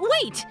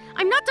 Wait!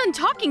 I'm not done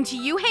talking to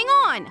you, hang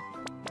on!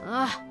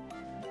 Ugh,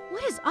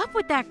 what is up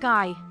with that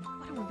guy?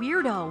 What a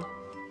weirdo.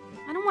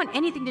 I don't want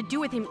anything to do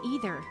with him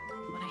either.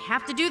 But I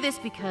have to do this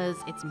because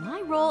it's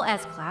my role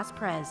as class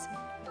prez.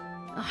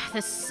 Ugh,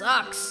 this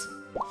sucks.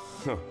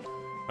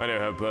 I know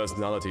her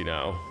personality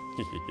now.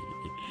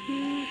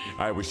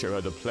 I wish I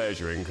had the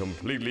pleasure in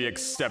completely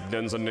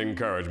acceptance and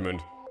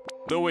encouragement.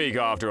 The week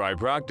after I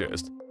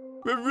practiced.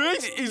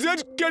 Wait, is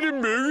that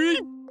Gatamori?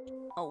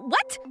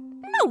 What?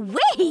 No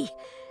way!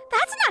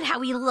 That's not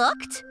how he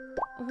looked!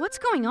 What's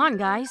going on,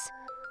 guys?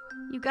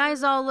 You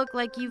guys all look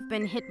like you've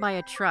been hit by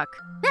a truck.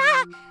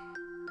 Ah!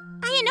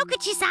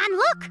 Ayanoguchi-san,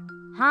 look!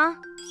 Huh?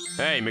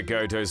 Hey,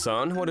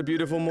 Mikoto-san, what a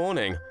beautiful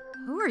morning.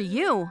 Who are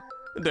you?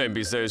 Don't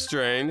be so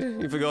strange.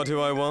 You forgot who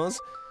I was?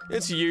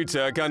 It's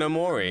Yuta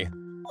Kanamori.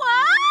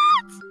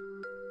 What?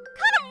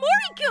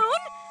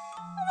 Kanamori-kun?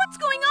 What's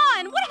going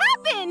on? What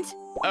happened?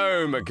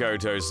 Oh,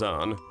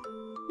 Makoto-san.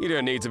 You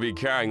don't need to be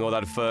carrying all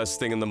that first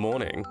thing in the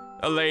morning.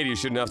 A lady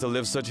shouldn't have to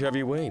lift such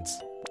heavy weights.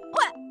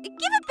 What? Give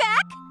it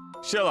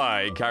back? Shall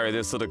I carry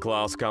this to the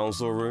class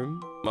council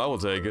room? I will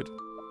take it.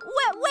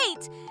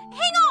 Wait!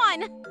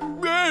 Hang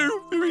on!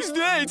 No! Who is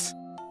that?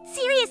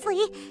 Seriously,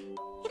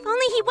 if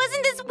only he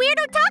wasn't this weird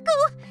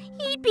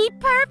otaku, he'd be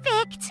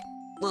perfect.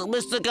 Well,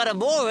 Mr.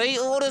 Gatamori,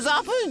 what has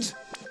happened?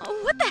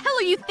 What the hell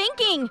are you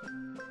thinking?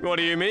 What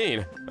do you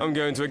mean? I'm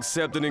going to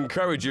accept and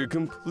encourage you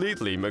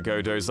completely,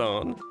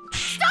 Makoto-san.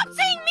 Stop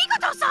saying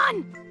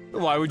Mikoto-san!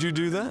 Why would you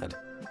do that?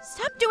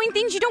 Stop doing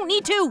things you don't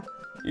need to!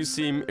 You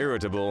seem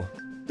irritable.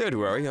 Don't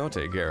worry, I'll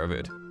take care of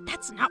it.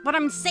 That's not what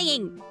I'm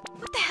saying.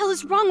 What the hell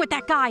is wrong with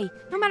that guy?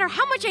 No matter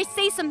how much I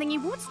say something, he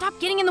won't stop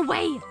getting in the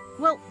way.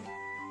 Well,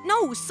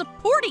 no,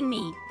 supporting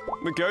me.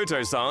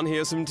 Makoto-san,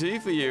 here's some tea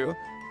for you.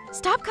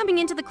 Stop coming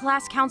into the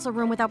class council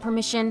room without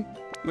permission.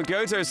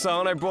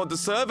 Makoto-san, I brought the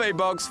survey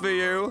box for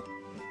you.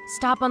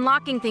 Stop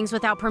unlocking things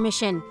without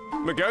permission.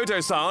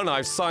 Makoto-san,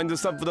 I've signed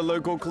this up for the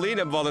local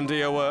cleanup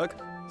volunteer work.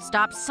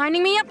 Stop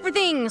signing me up for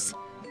things.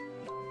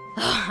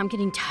 Ugh, I'm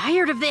getting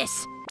tired of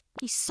this.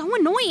 He's so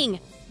annoying.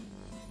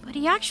 But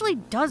he actually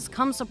does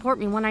come support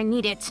me when I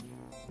need it.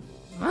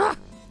 Ugh.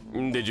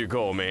 Did you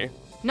call me?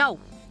 No,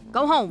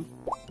 go home.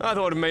 I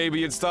thought maybe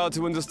you'd start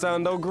to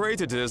understand how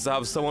great it is to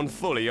have someone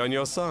fully on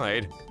your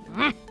side.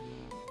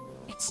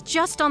 It's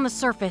just on the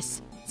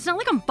surface. It's not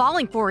like I'm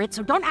falling for it,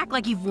 so don't act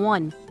like you've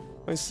won.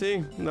 I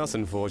see. That's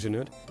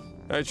unfortunate.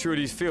 I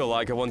truly feel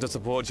like I want to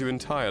support you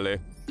entirely.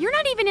 You're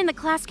not even in the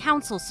class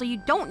council, so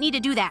you don't need to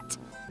do that.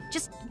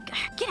 Just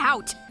get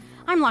out.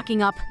 I'm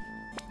locking up.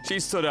 She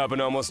stood up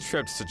and almost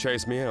tripped to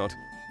chase me out.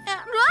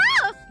 Ah!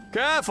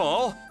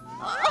 Careful!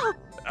 Oh,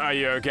 Are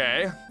you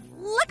okay?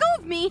 let go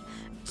of me.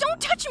 Don't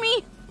touch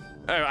me.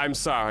 Oh, I'm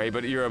sorry,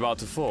 but you're about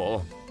to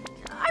fall.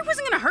 I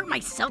wasn't gonna hurt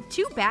myself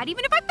too bad,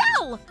 even if I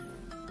fell.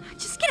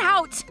 Just get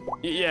out.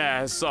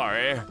 Yeah,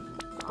 sorry.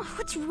 Oh,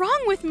 what's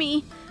wrong with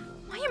me?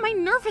 Why am I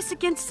nervous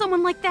against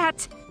someone like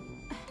that?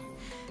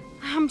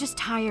 I'm just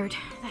tired.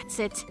 That's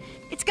it.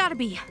 It's gotta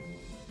be.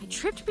 I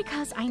tripped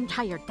because I'm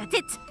tired. That's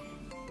it.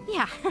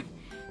 Yeah.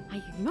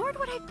 I ignored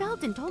what I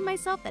felt and told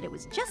myself that it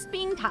was just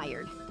being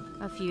tired.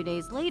 A few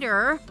days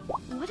later...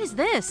 What is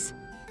this?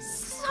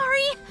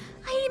 Sorry,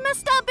 I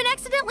messed up and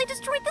accidentally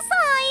destroyed the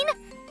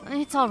sign.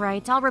 It's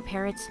alright, I'll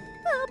repair it.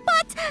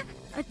 But...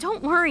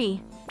 Don't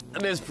worry.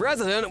 Miss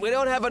President, we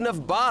don't have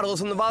enough bottles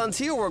from the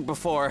volunteer work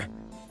before.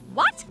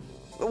 What?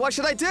 What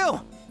should I do?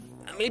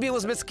 Maybe it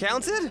was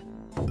miscounted?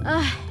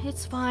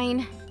 It's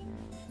fine.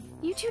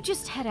 You two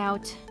just head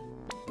out.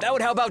 That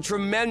would help out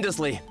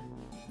tremendously.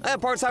 I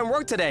have part-time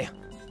work today.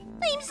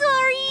 I'm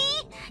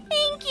sorry.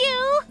 Thank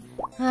you.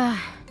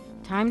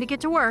 Time to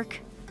get to work.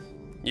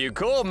 You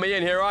called me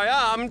and here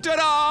I am.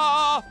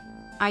 Ta-da!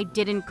 I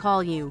didn't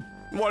call you.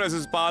 What is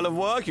this pile of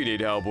work you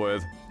need help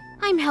with?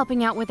 I'm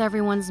helping out with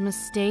everyone's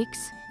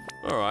mistakes.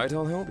 All right,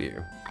 I'll help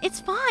you. It's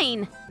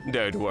fine.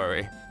 Don't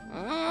worry.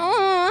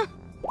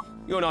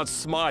 You're not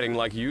smiling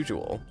like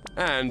usual.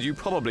 And you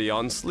probably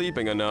aren't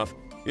sleeping enough.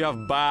 You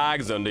have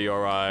bags under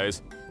your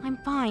eyes. I'm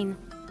fine.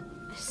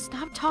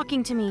 Stop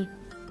talking to me.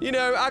 You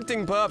know,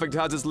 acting perfect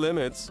has its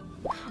limits.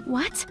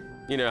 What?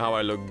 You know how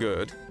I look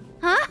good.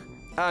 Huh?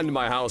 And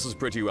my house is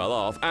pretty well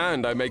off,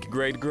 and I make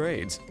great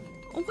grades.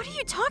 What are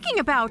you talking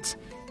about?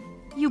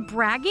 You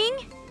bragging?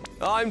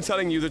 I'm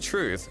telling you the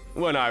truth.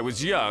 When I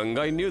was young,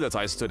 I knew that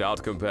I stood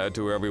out compared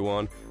to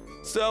everyone.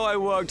 So I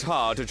worked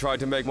hard to try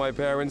to make my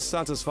parents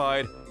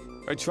satisfied.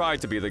 I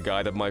tried to be the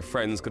guy that my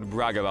friends could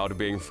brag about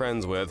being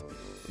friends with.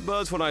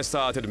 But when I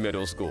started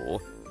middle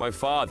school, my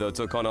father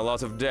took on a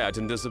lot of debt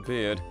and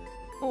disappeared.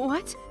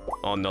 What?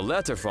 On the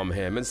letter from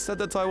him, it said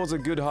that I was a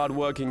good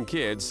hard-working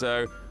kid,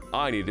 so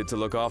I needed to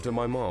look after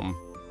my mom.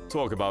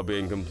 Talk about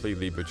being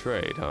completely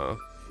betrayed, huh?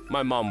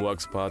 My mom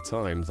works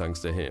part-time thanks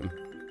to him,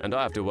 and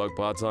I have to work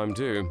part-time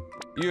too.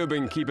 You've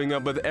been keeping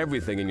up with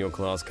everything in your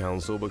class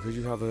council because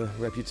you have a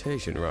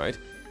reputation, right?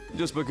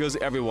 Just because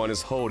everyone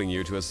is holding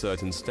you to a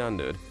certain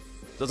standard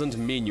doesn't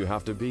mean you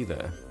have to be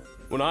there.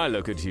 When I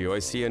look at you, I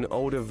see an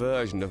older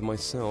version of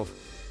myself.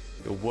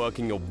 You're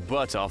working your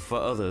butt off for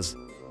others.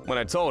 When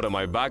I told her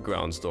my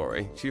background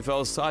story, she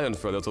fell silent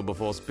for a little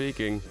before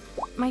speaking.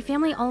 My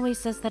family always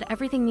says that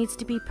everything needs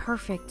to be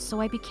perfect,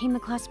 so I became the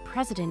class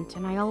president,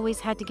 and I always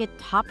had to get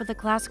top of the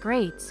class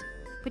grades.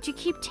 But you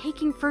keep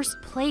taking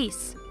first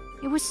place.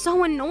 It was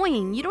so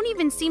annoying. You don't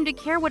even seem to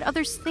care what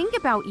others think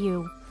about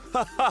you.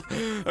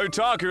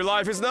 Otaku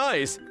life is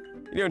nice.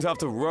 You don't have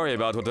to worry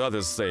about what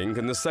others think,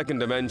 and the second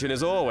dimension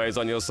is always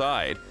on your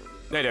side.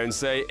 They don't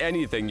say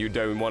anything you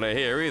don't want to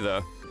hear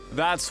either.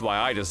 That's why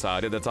I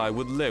decided that I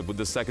would live with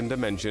the second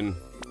dimension.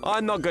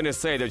 I'm not gonna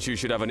say that you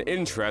should have an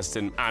interest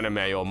in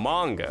anime or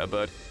manga,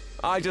 but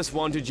I just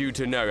wanted you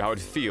to know how it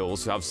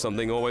feels to have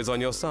something always on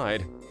your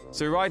side.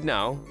 So right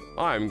now,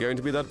 I'm going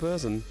to be that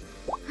person.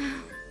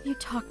 You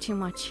talk too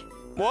much.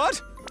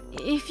 What?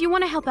 If you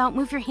want to help out,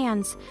 move your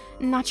hands,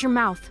 not your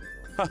mouth.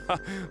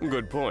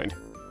 Good point.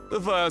 The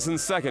first and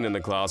second in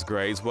the class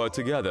grades work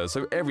together,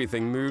 so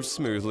everything moves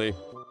smoothly.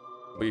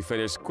 We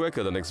finished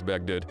quicker than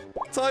expected.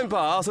 Time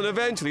passed, and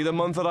eventually the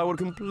month that I would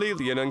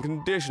completely and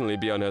unconditionally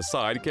be on her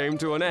side came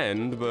to an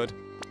end, but...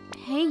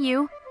 Hey,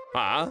 you.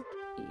 Huh?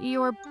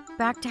 You're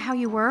back to how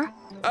you were?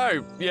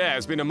 Oh, yeah,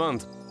 it's been a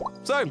month.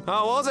 So,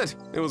 how was it?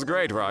 It was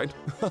great, right?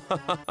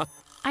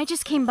 I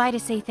just came by to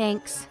say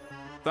thanks.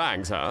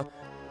 Thanks, huh?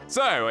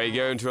 So, are you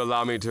going to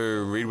allow me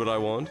to read what I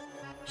want?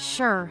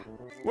 Sure.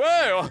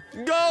 Well,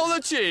 goal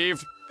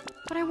achieved!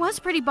 But I was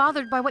pretty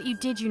bothered by what you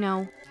did, you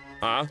know.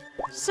 Huh?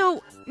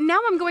 So, now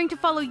I'm going to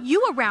follow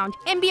you around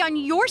and be on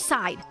your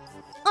side.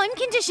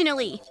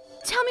 Unconditionally.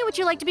 Tell me what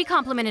you like to be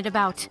complimented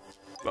about.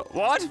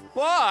 What?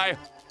 Why?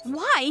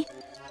 Why?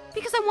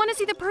 Because I want to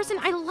see the person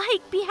I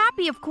like be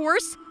happy, of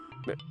course.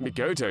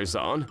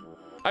 Mikoto-san?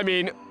 I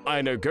mean,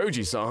 I know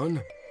Goji-san.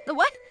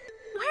 What?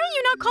 Why are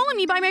you not calling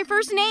me by my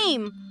first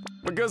name?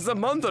 Because the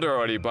month had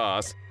already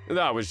passed.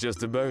 That was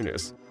just a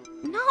bonus.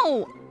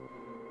 No.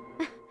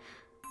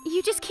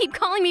 You just keep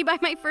calling me by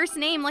my first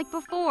name like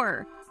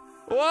before.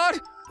 What?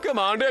 Come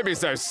on, don't be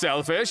so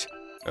selfish.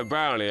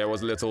 Apparently I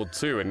was a little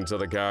too into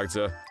the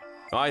character.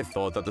 I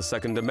thought that the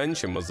second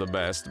dimension was the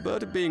best,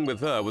 but being with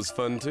her was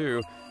fun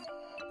too.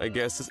 I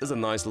guess this is a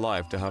nice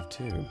life to have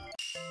too.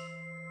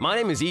 My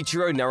name is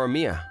Ichiro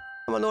Narumiya.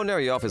 I'm an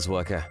ordinary office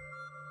worker.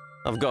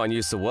 I've gotten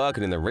used to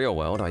working in the real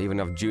world. I even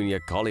have junior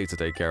colleagues to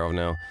take care of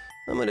now.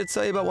 I'm going to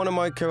tell you about one of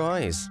my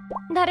kohais.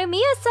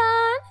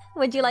 Narumiya-san,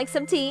 would you like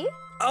some tea?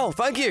 Oh,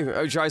 thank you,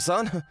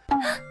 Ojai-san.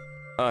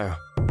 Oh.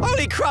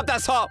 Holy crap,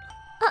 that's hot!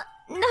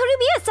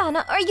 Narumiya-san,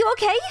 are you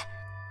okay?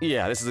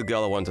 Yeah, this is the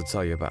girl I wanted to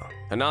tell you about.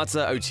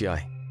 Hinata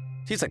Ochiai.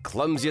 She's the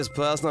clumsiest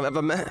person I've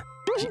ever met.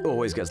 She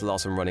always gets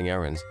lost when running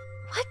errands.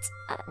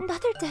 What?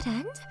 Another dead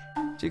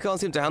end? She can't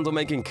seem to handle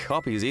making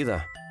copies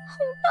either.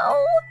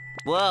 Oh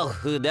Well,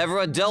 never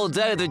a dull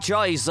day at the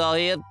choice, are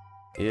you?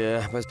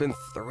 Yeah, but it's been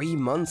 3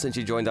 months since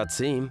she joined that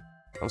team.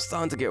 I'm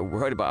starting to get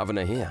worried about having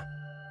her here.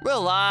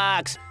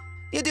 Relax.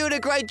 You're doing a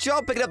great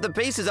job picking up the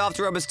pieces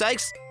after her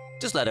mistakes.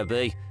 Just let her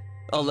be.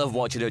 I love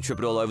watching her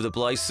tripping all over the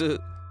place.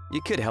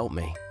 You could help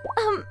me.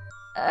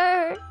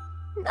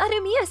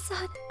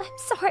 Narumiya-san, I'm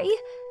sorry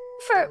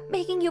for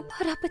making you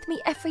put up with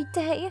me every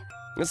day.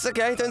 It's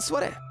okay, don't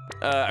sweat it.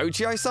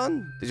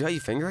 Ochiai-san, did you hurt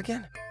your finger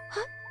again?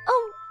 Huh? Oh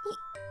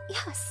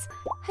Yes,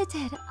 I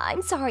did.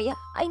 I'm sorry.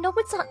 I know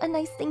it's not a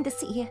nice thing to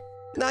see.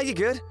 Nah, you're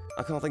good.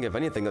 I can't think of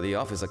anything at the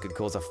office that could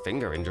cause her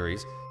finger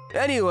injuries.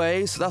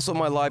 Anyway, so that's what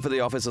my life at the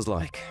office is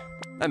like.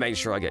 I make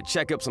sure I get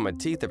checkups on my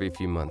teeth every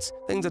few months.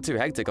 Things are too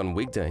hectic on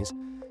weekdays,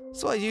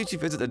 so I usually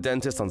visit the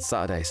dentist on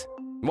Saturdays.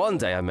 One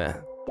day I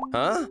met...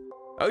 Huh?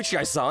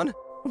 Ochi-san?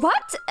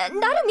 What?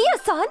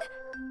 Narumiya-san?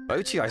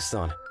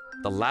 Ochi-san,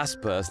 the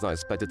last person I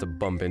expected to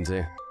bump into.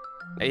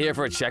 Are you here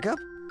for a checkup?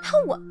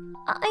 Oh,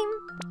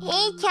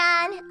 Hey,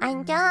 Chan,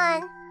 I'm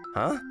done.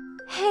 Huh?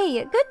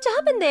 Hey, good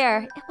job in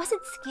there. It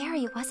wasn't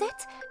scary, was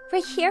it?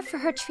 We're here for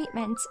her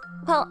treatment.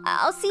 Well,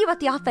 I'll see you at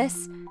the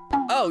office.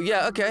 Oh,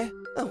 yeah, okay.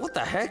 Oh, what the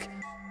heck?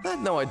 I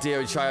had no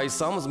idea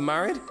Ochi-san was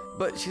married,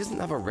 but she doesn't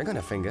have a ring on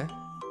her finger.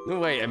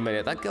 Wait a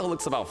minute, that girl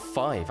looks about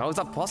 5. How is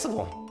that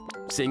possible?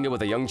 Seeing her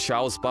with a young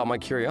child sparked my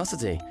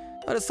curiosity.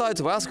 I decided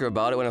to ask her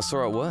about it when I saw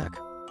her at work.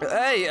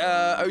 Hey,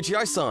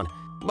 Ochi-san,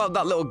 about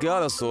that little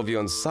girl I saw of you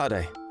on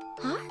Saturday.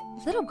 Huh?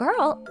 Little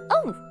girl?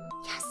 Oh,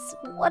 yes.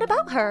 What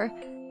about her?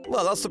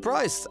 Well, I was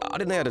surprised. I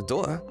didn't know you had a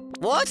daughter.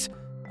 What?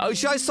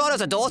 Ochi-san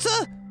has a daughter?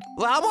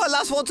 Well, how am I the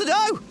last one to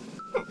know?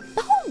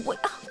 Oh, you've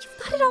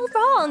got it all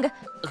wrong.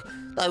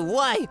 No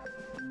way.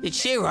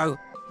 Ichiro,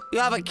 you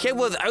have a kid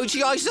with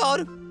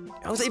Ochi-san?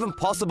 How is that even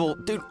possible?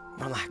 Dude,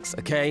 relax,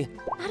 okay?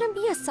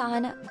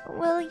 Narumiya-san,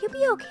 will you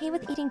be okay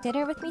with eating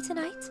dinner with me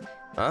tonight?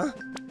 Huh?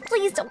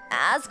 Please don't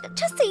ask.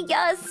 Just say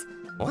yes.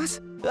 What?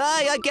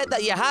 Hey, I get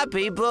that you're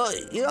happy,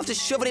 but you don't have to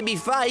shove it in me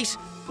face.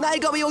 Now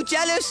you got me all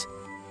jealous.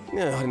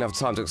 Yeah, I didn't have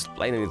time to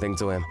explain anything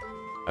to him.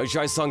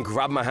 Ochi-san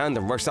grabbed my hand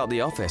and rushed out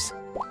the office.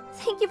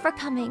 Thank you for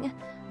coming.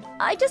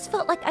 I just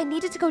felt like I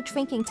needed to go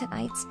drinking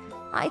tonight.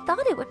 I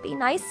thought it would be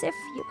nice if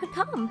you could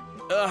come.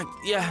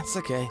 Yeah, it's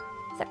okay.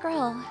 The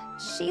girl,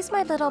 she's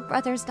my little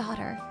brother's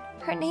daughter.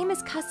 Her name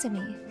is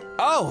Kasumi.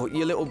 Oh,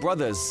 your little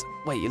brother's...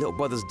 Wait, your little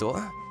brother's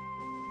daughter?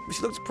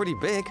 She looks pretty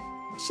big.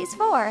 She's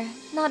 4,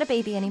 not a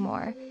baby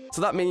anymore.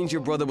 So that means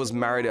your brother was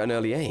married at an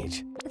early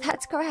age?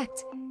 That's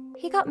correct.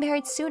 He got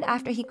married soon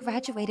after he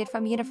graduated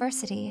from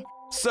university.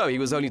 So he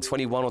was only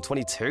 21 or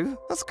 22?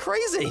 That's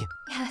crazy!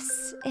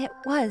 Yes, it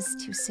was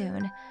too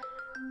soon.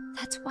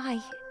 That's why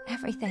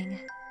everything.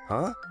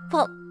 Huh?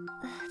 Well,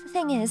 the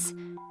thing is,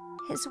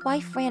 his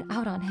wife ran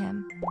out on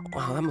him.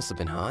 Wow, that must have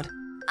been hard.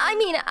 I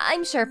mean,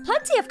 I'm sure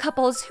plenty of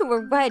couples who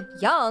were wed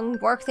young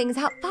work things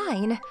out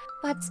fine,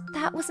 but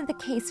that wasn't the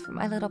case for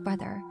my little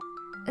brother.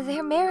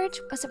 Their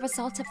marriage was a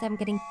result of them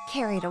getting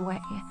carried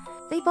away.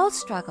 They both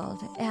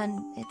struggled,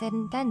 and it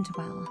didn't end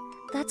well.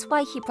 That's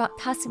why he brought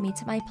Kasumi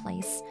to my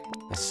place.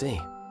 I see.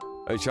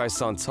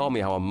 Ochi-san told me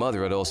how her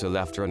mother had also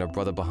left her and her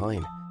brother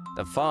behind.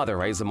 Their father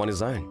raised them on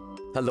his own.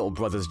 Her little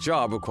brother's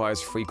job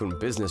requires frequent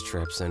business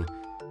trips, and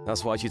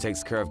that's why she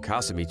takes care of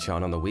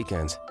Kasumi-chan on the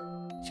weekends.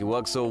 She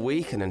works all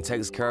week and then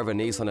takes care of her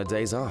niece on her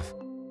days off.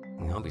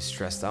 I'd be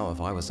stressed out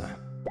if I was her.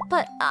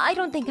 But I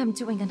don't think I'm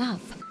doing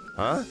enough.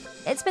 Huh?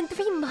 It's been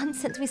 3 months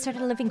since we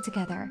started living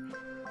together,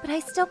 but I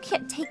still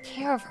can't take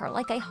care of her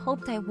like I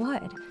hoped I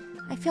would.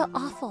 I feel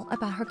awful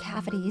about her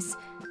cavities.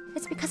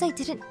 It's because I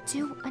didn't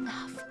do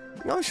enough.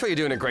 I'm sure you're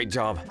doing a great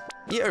job.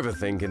 You're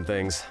overthinking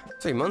things.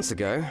 3 months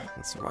ago,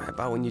 that's right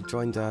about when you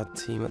joined our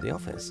team at the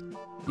office.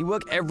 You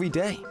work every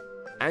day,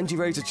 and you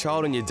raise a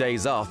child on your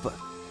days off, but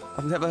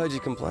I've never heard you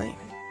complain.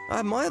 I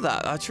admire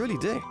that, I truly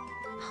do.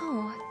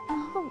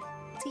 Oh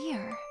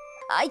dear.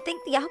 I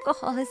think the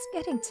alcohol is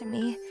getting to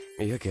me.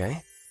 Are you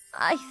okay?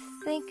 I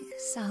think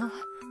so,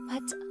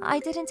 but I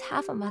didn't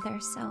have a mother,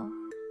 so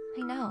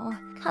I know.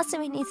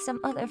 Kasumi needs some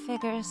other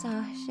figure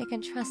so she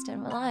can trust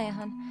and rely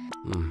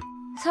on.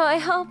 So I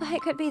hope I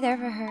could be there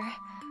for her.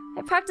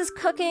 I practice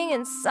cooking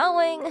and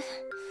sewing,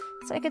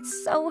 so I could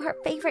sew her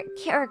favorite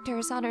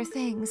characters on her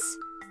things.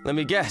 Let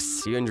me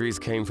guess, your injuries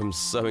came from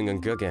sewing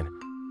and cooking.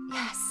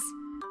 Yes.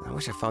 I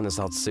wish I found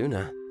this out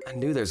sooner. I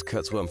knew those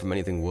cuts weren't from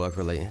anything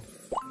work-related.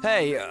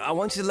 Hey, I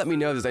want you to let me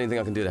know if there's anything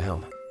I can do to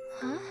help.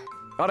 Huh?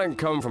 I don't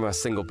come from a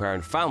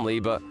single-parent family,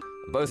 but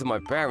both of my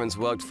parents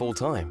worked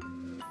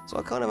full-time. So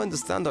I kind of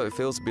understand how it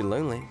feels to be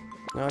lonely.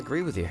 I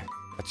agree with you.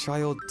 A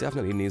child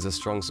definitely needs a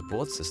strong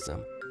support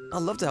system.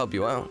 I'd love to help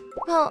you out.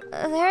 Well,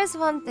 there's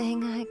one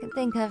thing I can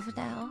think of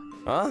now.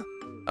 Huh?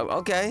 Oh,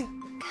 okay.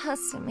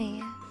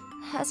 Kasumi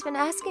has been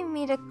asking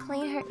me to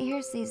clean her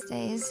ears these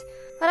days,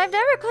 but I've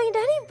never cleaned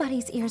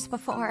anybody's ears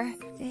before.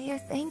 Do you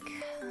think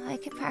I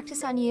could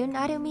practice on you,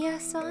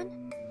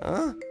 Narumiya-san?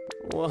 Huh?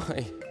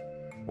 Why?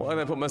 Why did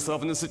I put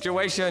myself in this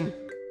situation?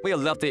 We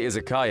left the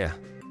izakaya.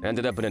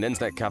 Ended up in an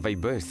internet cafe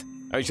booth.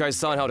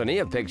 Ochi-san held an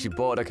ear pick she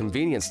bought at a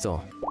convenience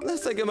store.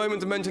 Let's take a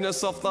moment to mention her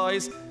soft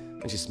thighs.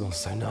 And she smells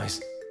so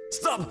nice.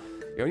 Stop!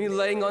 You're only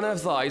laying on her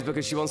thighs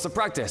because she wants to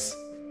practice.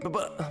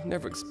 But I've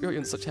never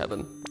experienced such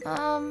heaven.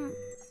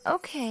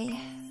 Okay.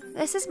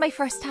 This is my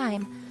first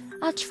time.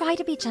 I'll try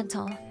to be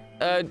gentle.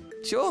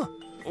 Sure.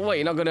 Wait,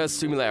 you're not gonna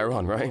sue me later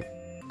on, right?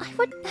 I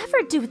would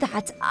never do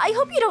that. I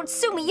hope you don't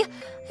sue me.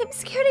 I'm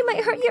scared I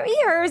might hurt your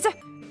ears.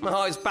 My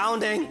heart is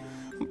pounding.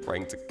 I'm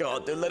praying to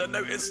God, don't let her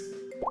notice.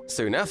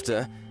 Soon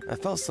after, I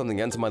felt something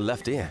enter my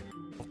left ear.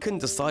 I couldn't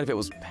decide if it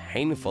was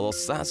painful or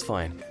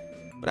satisfying.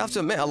 but I have to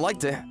admit I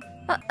liked it.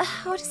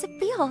 How does it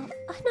feel?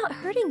 I'm not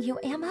hurting you,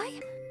 am I?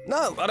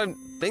 No, I don't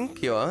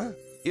think you are.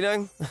 You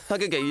know, I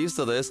could get used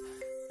to this.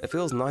 It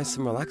feels nice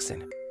and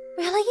relaxing.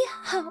 Really?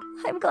 Oh,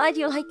 I'm glad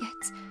you like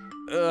it.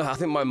 I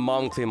think my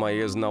mom cleaned my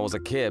ears when I was a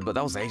kid, but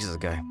that was ages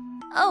ago.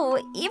 Oh,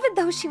 even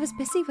though she was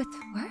busy with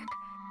work?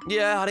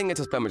 Yeah, I didn't get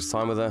to spend much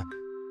time with her.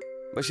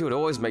 But she would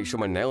always make sure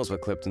my nails were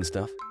clipped and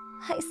stuff.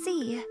 I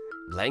see.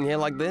 Laying here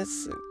like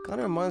this, it kind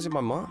of reminds me of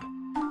my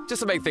mom.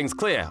 Just to make things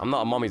clear, I'm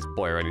not a mommy's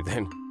boy or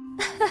anything.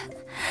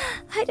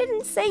 I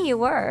didn't say you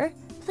were.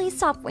 Please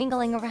stop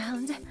wiggling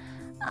around.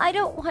 I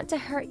don't want to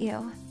hurt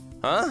you.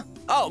 Huh?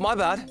 Oh, my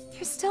bad.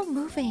 You're still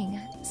moving.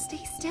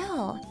 Stay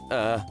still.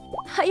 Uh,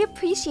 I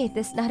appreciate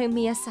this,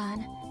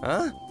 Narumiya-san.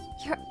 huh?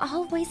 You're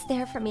always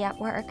there for me at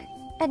work.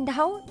 And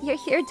now you're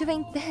here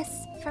doing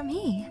this for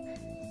me.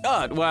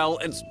 Well,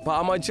 it's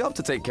part of my job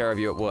to take care of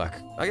you at work.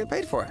 I get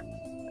paid for it.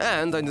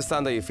 And I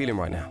understand how you're feeling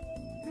right now.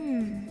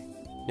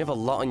 You have a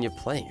lot on your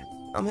plate.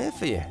 I'm here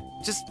for you.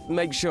 Just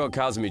make sure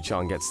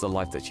Kazumi-chan gets the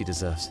life that she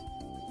deserves.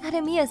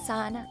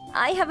 Narumiya-san,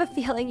 I have a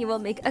feeling you will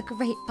make a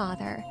great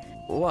father.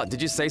 What,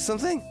 did you say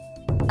something?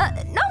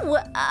 No,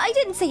 I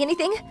didn't say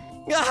anything.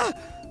 Ah,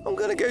 I'm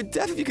gonna go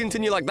deaf if you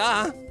continue like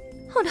that.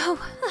 Oh no,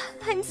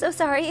 I'm so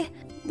sorry.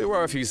 There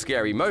were a few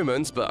scary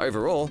moments, but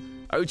overall,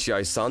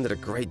 Ochi-san did a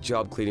great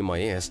job cleaning my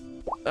ears.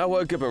 I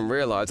woke up and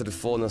realized I'd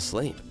fallen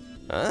asleep.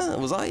 Huh?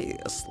 Was I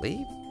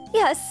asleep?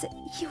 Yes,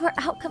 you were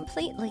out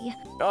completely.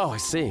 Oh, I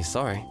see,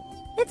 sorry.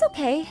 It's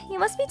okay, you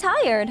must be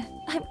tired.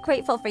 I'm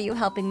grateful for you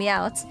helping me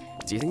out.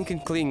 Do you think you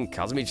can clean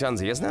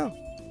Kazumi-chan's ears now?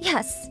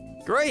 Yes.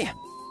 Great!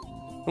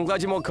 I'm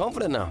glad you're more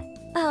confident now.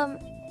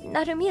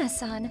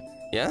 Narumiya-san.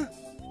 Yeah?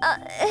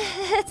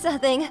 It's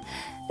nothing.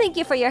 Thank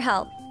you for your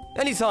help.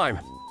 Anytime.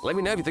 Let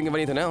me know if you think of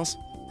anything else.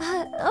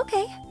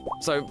 Okay.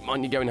 So,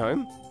 aren't you going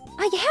home?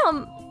 I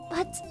am,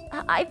 but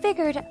I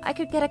figured I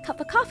could get a cup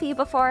of coffee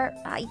before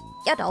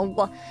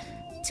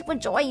to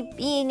enjoy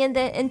being in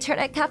the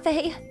internet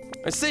cafe.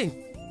 I see.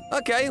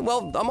 Okay,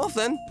 well, I'm off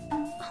then.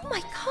 Oh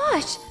my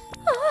gosh!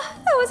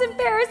 That was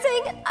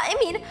embarrassing. I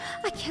mean,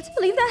 I can't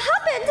believe that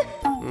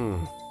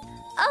happened.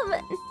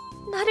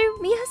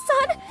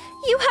 Narumiya-san,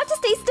 you have to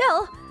stay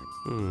still.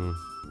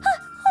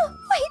 Oh,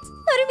 wait,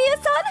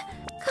 Narumiya-san.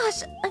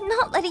 Gosh, I'm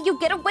not letting you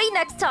get away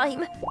next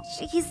time.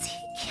 Jeez,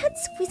 you can't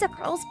squeeze a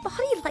girl's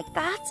body like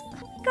that.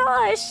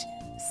 Gosh.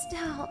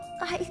 Still,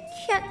 I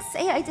can't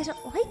say I didn't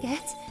like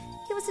it.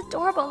 He was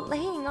adorable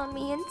laying on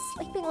me and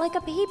sleeping like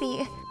a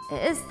baby.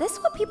 Is this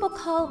what people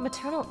call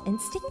maternal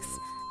instincts?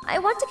 I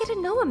want to get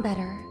to know him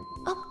better.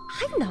 Oh,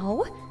 I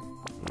know.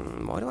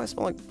 Why do I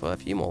smell like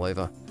perfume all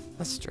over?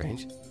 That's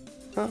strange.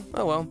 Huh,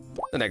 oh well.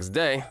 The next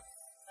day,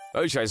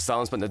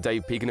 Ochi-san spent the day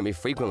peeking at me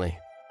frequently.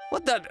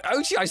 What the?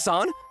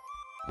 Ochi-san?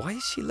 Why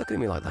is she looking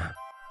at me like that?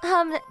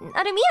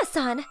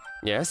 Narumiya-san.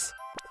 Yes?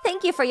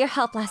 Thank you for your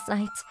help last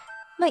night.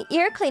 My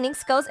ear cleaning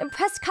skills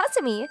impressed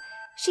Kasumi.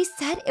 She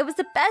said it was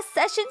the best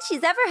session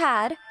she's ever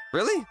had.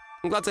 Really?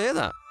 I'm glad to hear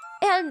that.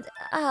 And,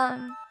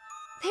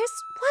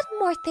 there's one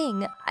more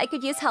thing I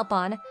could use help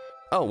on.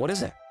 Oh, what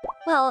is it?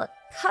 Well,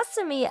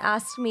 Kasumi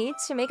asked me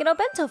to make an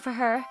obento for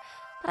her,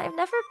 but I've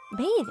never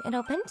made an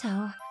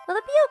obento. Will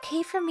it be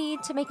okay for me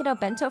to make an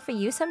obento for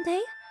you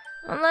someday?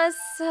 Unless,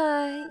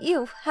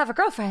 you have a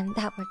girlfriend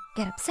that would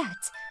get upset.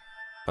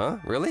 Huh?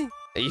 Really?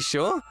 Are you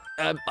sure?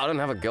 I don't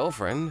have a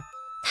girlfriend.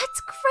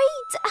 That's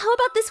great! How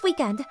about this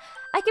weekend?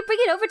 I could bring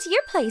it over to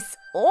your place,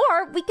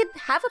 or we could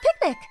have a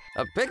picnic.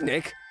 A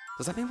picnic?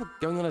 Does that mean we're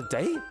going on a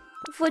date?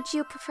 Would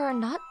you prefer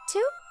not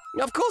to?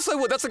 Of course I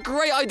would, that's a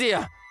great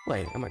idea!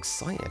 Wait, I'm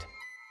excited.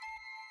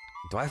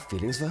 Do I have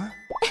feelings for her?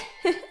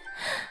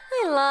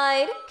 I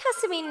lied.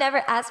 Kasumi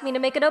never asked me to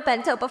make an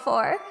obento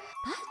before.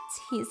 But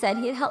he said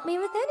he'd help me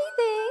with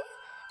anything.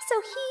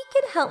 So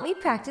he can help me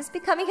practice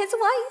becoming his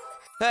wife.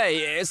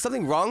 Hey, is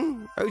something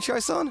wrong,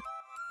 Ochi-san?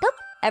 Nope,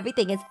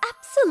 everything is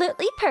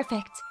absolutely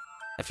perfect.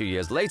 A few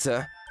years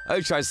later,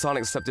 Ochi-san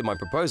accepted my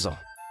proposal.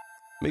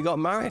 We got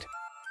married.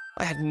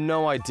 I had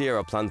no idea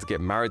her plan to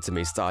get married to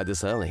me started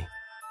this early.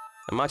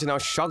 Imagine how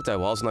shocked I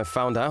was when I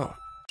found out.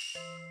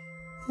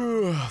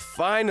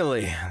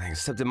 Finally, they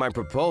accepted my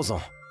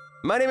proposal.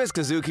 My name is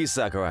Kazuki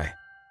Sakurai.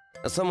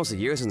 It's almost a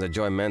year since I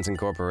joined Manson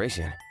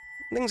Corporation.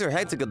 Things are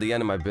hectic at the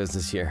end of my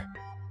business here.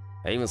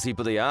 I even sleep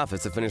at the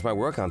office to finish my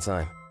work on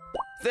time.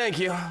 Thank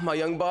you, my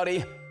young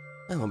body.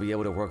 I won't be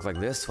able to work like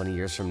this 20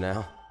 years from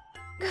now.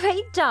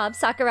 Great job,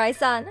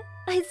 Sakurai-san.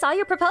 I saw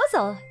your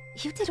proposal.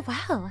 You did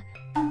well.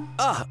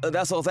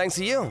 That's all thanks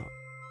to you.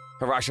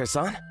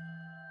 Arashi-san?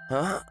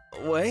 Huh?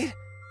 Wait.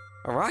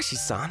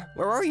 Arashi-san,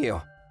 where are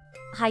you?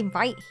 I'm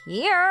right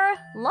here.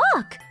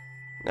 Look.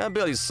 I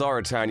barely saw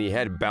her tiny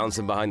head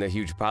bouncing behind the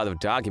huge pile of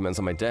documents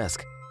on my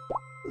desk.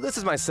 This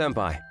is my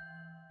senpai.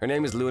 Her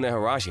name is Luna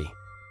Hirashi.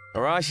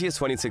 Hirashi is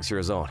 26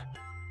 years old.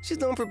 She's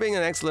known for being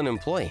an excellent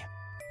employee.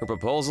 Her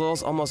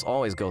proposals almost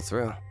always go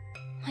through.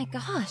 My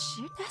gosh,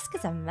 your desk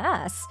is a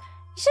mess.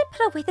 You should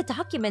put away the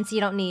documents you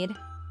don't need.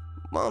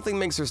 One thing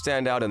makes her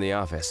stand out in the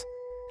office.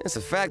 It's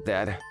the fact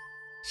that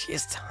she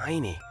is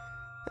tiny.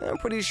 I'm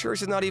pretty sure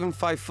she's not even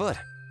 5 foot.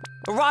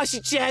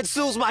 Arashi-chan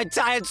soothes my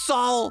tired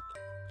soul.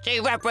 She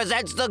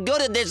represents the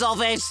good in this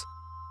office.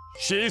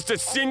 She's the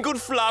single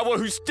flower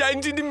who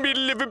stands in the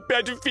middle of a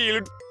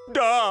battlefield.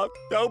 Ah,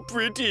 how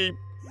pretty.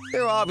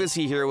 They're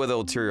obviously here with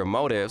ulterior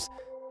motives.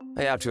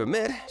 I have to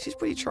admit, she's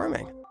pretty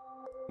charming.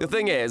 The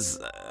thing is,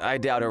 I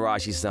doubt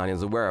Arashi-san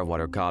is aware of what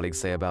her colleagues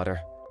say about her.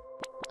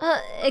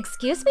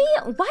 Excuse me?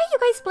 Why are you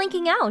guys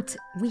blinking out?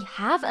 We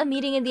have a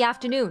meeting in the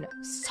afternoon.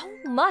 So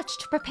much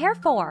to prepare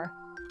for.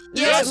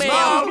 Yes,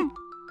 ma'am.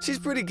 She's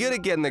pretty good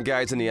at getting the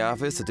guys in the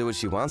office to do what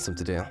she wants them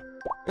to do.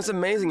 It's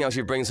amazing how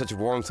she brings such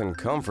warmth and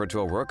comfort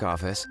to a work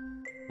office.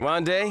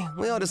 One day,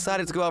 we all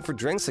decided to go out for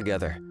drinks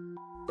together.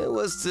 It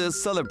was to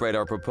celebrate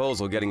our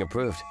proposal getting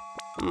approved.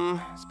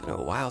 It's been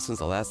a while since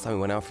the last time we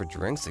went out for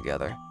drinks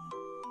together.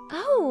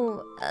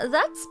 Oh,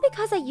 that's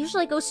because I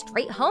usually go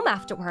straight home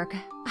after work.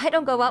 I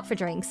don't go out for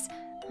drinks.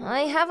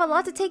 I have a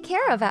lot to take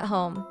care of at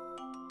home.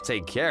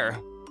 Take care?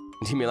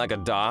 You mean like a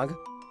dog?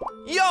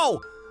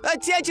 Yo!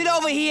 Attention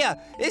over here!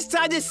 It's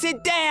time to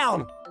sit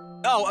down!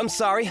 Oh, I'm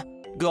sorry.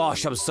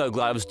 Gosh, I'm so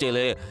glad I'm still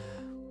here.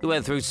 We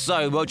went through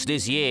so much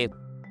this year.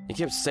 You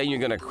kept saying you're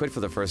gonna quit for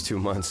the first 2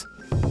 months.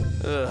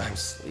 I'm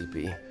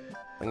sleepy. I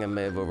think I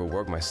may have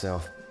overworked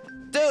myself.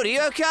 Dude, are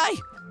you okay? I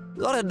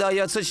didn't know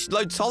you had such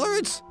low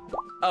tolerance.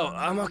 Oh,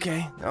 I'm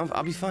okay.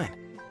 I'll be fine.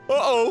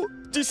 Uh-oh,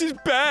 this is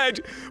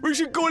bad. We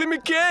should call him a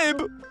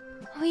cab.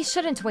 We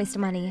shouldn't waste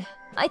money.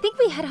 I think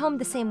we head home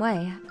the same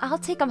way. I'll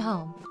take him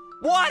home.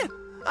 What?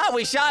 I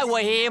wish I were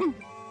him.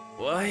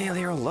 Why are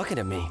they all looking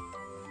at me?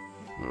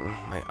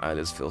 My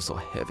eyelids feel so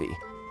heavy.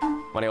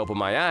 When I opened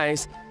my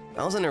eyes,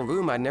 I was in a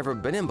room I'd never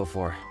been in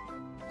before.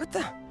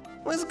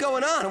 What's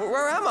going on?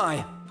 Where am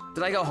I?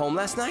 Did I go home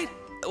last night?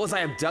 Was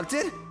I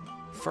abducted?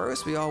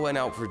 First, we all went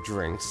out for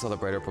drinks to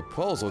celebrate our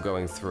proposal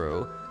going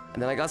through,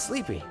 and then I got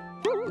sleepy.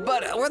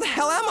 But where the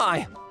hell am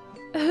I?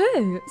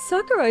 Hey,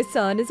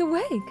 Sakurai-san is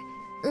awake.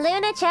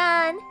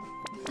 Luna-chan!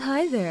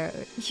 Hi there.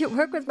 You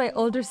work with my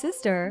older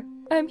sister.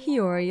 I'm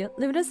Hiyori,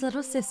 Luna's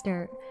little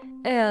sister.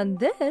 And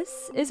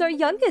this is our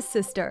youngest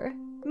sister,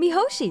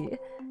 Mihoshi.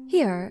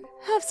 Here,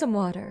 have some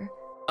water.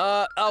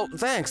 Oh,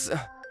 thanks.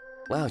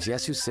 Wow, she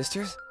has 2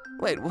 sisters?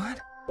 Wait,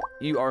 what?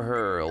 You are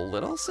her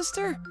little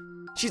sister?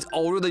 She's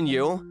older than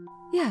you?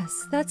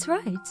 Yes, that's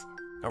right.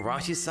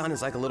 Arashi-san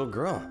is like a little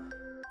girl.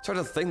 Try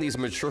to think these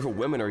mature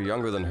women are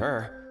younger than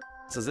her.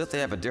 It's as if they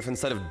have a different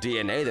set of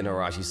DNA than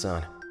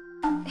Arashi-san.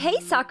 Hey,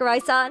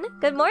 Sakurai-san.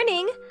 Good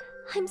morning.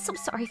 I'm so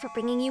sorry for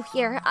bringing you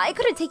here. I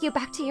couldn't take you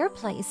back to your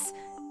place.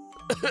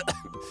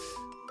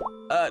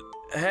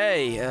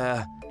 Hey,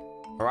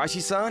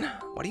 Arashi-san,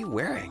 what are you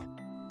wearing?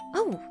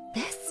 Oh,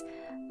 this?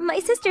 My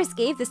sisters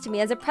gave this to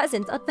me as a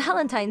present on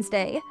Valentine's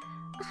Day.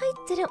 I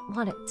didn't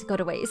want it to go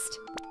to waste.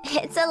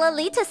 It's a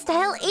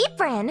Lolita-style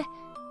apron!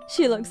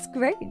 She looks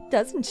great,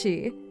 doesn't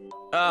she?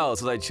 Oh,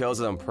 so they chose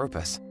it on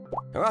purpose.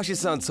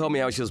 Arashi-san told me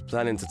how she was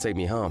planning to take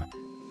me home.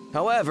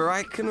 However,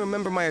 I couldn't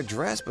remember my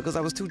address because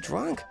I was too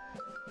drunk.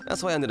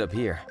 That's why I ended up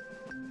here.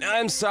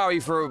 I'm sorry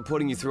for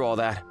putting you through all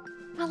that.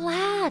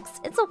 Relax,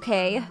 it's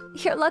okay.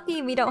 You're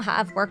lucky we don't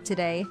have work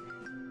today.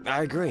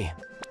 I agree.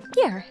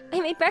 Here, I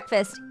made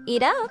breakfast.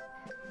 Eat up.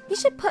 You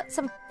should put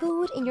some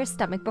food in your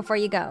stomach before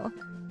you go.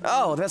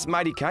 Oh, that's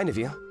mighty kind of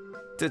you.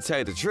 To tell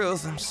you the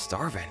truth, I'm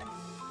starving.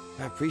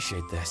 I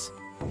appreciate this.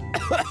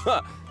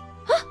 Are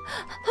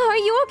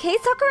you okay,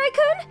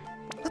 Sakurai-kun?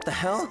 What the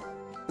hell?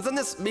 Isn't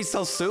this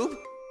miso soup?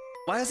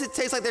 Why does it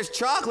taste like there's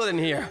chocolate in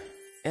here?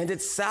 And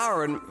it's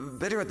sour and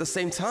bitter at the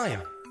same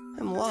time.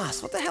 I'm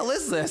lost. What the hell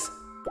is this?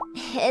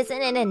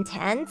 Isn't it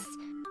intense?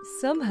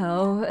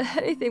 Somehow,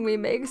 anything we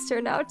make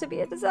turn out to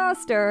be a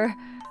disaster.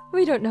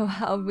 We don't know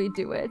how we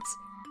do it.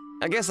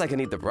 I guess I can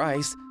eat the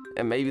rice,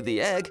 and maybe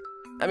the egg.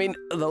 I mean,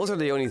 those are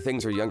the only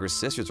things her younger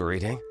sisters were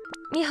eating.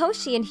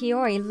 Mihoshi and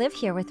Hiyori live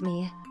here with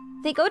me.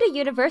 They go to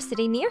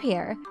university near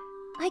here.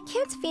 I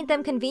can't feed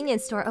them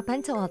convenience store or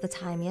bento all the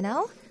time, you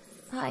know?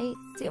 I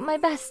do my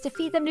best to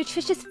feed them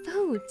nutritious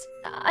food.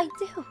 I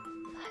do,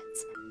 but...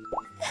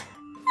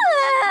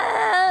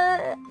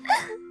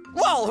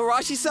 Whoa,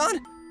 Hirashi-san!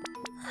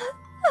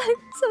 I'm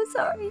so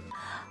sorry.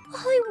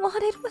 All I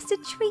wanted was to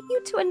treat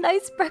you to a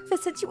nice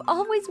breakfast since you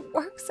always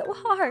work so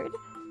hard.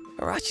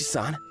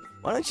 Hirashi-san,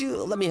 why don't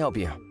you let me help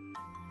you?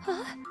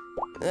 Huh?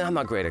 I'm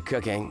not great at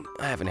cooking.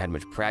 I haven't had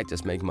much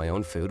practice making my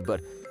own food,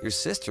 but your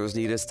sisters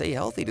need to stay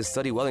healthy to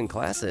study well in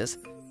classes.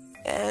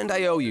 And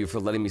I owe you for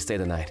letting me stay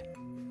the night.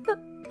 But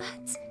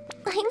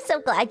I'm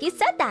so glad you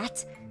said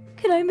that.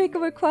 Can I make a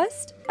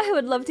request? I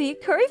would love to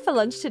eat curry for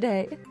lunch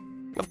today.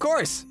 Of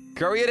course!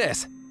 Curry it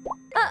is!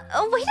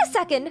 Wait a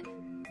second.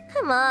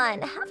 Come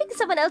on, having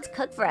someone else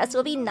cook for us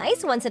will be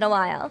nice once in a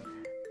while.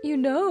 You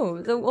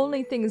know, the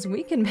only things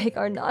we can make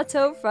are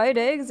natto, fried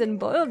eggs, and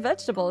boiled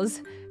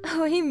vegetables.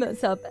 We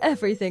mess up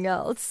everything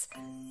else.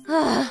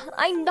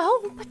 I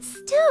know, but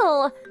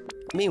still.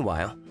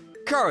 Meanwhile,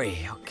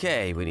 curry.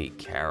 Okay, we need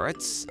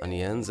carrots,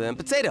 onions, and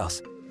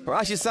potatoes.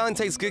 Hirashi-san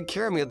takes good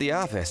care of me at the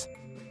office.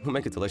 We'll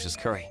make a delicious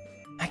curry.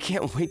 I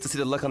can't wait to see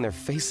the look on their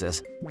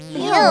faces.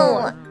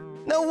 Ew.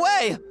 No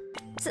way!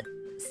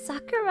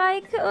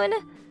 Sakurai-kun,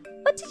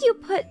 What did you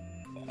put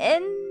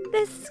in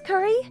this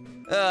curry?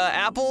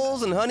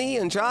 Apples and honey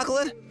and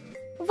chocolate?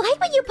 Why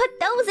would you put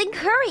those in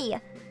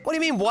curry? What do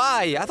you mean,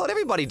 why? I thought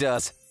everybody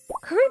does.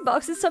 Curry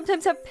boxes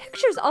sometimes have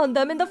pictures on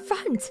them in the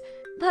front.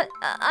 But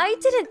I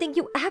didn't think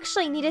you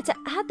actually needed to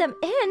add them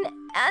in,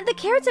 and the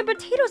carrots and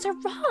potatoes are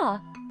raw.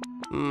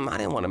 I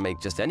didn't want to make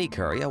just any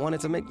curry. I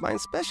wanted to make mine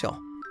special.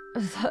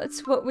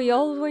 That's what we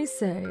always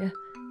say.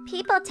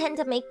 People tend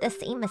to make the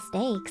same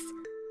mistakes.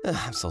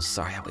 I'm so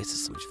sorry I wasted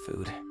so much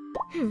food.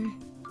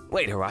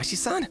 Wait,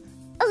 Hirashi-san?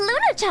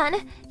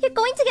 Luna-chan, you're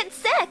going to get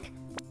sick!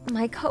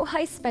 My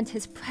kohai spent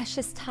his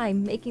precious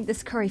time making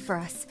this curry for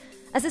us.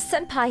 As a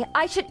senpai,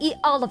 I should eat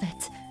all of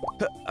it.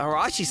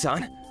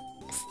 Hirashi-san?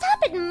 Stop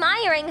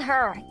admiring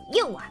her!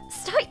 You,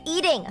 start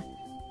eating!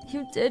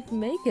 You did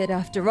make it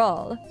after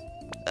all.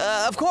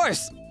 Of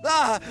course!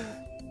 I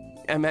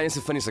managed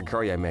to finish the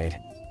curry I made,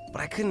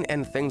 but I couldn't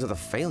end things with a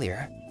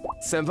failure.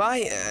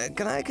 Senpai,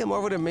 can I come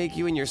over to make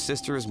you and your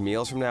sister's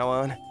meals from now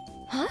on?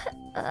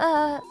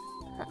 Huh?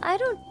 I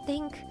don't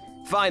think...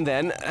 Fine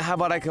then, how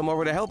about I come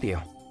over to help you?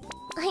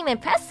 I'm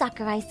impressed,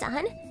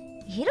 Sakurai-san.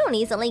 You don't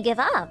easily give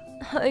up.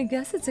 I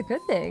guess it's a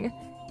good thing.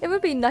 It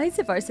would be nice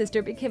if our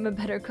sister became a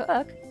better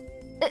cook.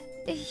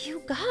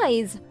 You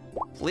guys...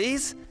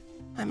 Please?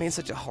 I made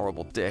such a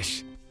horrible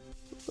dish.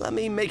 Let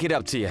me make it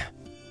up to you.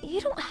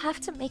 You don't have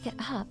to make it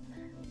up.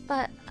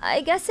 But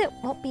I guess it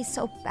won't be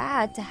so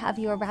bad to have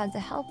you around to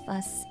help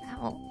us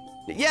out.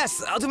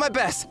 Yes, I'll do my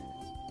best.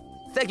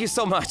 Thank you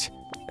so much.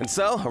 And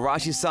so,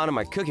 Hirashi-san and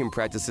my cooking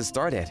practices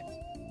started.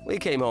 We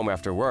came home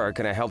after work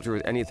and I helped her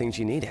with anything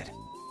she needed.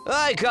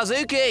 Hey,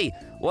 Kazuki!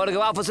 Want to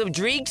go out for some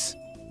drinks?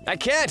 I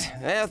can't.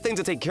 I have things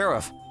to take care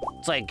of.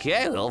 Take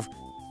care of?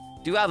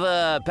 Do you have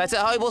a pet at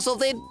home or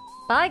something?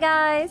 Bye,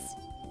 guys.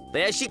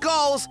 There she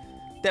goes.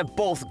 They're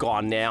both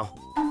gone now.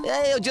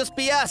 Hey, it'll just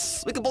be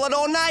us. We can pull an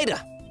all-nighter.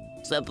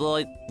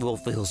 Senpai will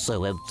feel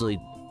so empty.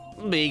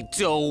 Me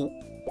too.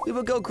 We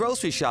would go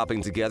grocery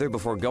shopping together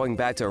before going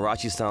back to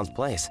Hirashi-san's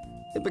place.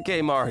 It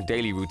became our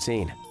daily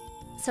routine.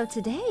 So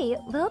today,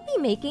 we'll be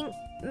making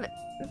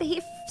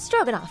beef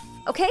stroganoff,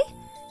 okay?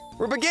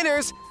 We're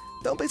beginners.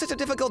 Don't be such a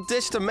difficult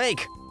dish to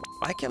make.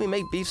 Why can't we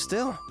make beef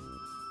stew?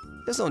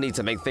 There's no need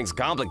to make things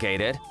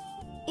complicated.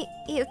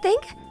 You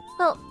think?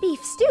 Well,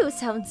 beef stew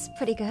sounds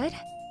pretty good.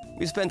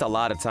 We spent a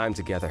lot of time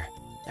together.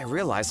 I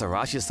realized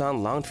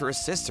Hirashi-san longed for his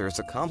sisters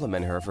to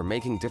compliment her for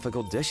making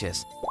difficult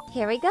dishes.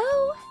 Here we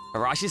go.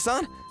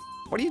 Hirashi-san,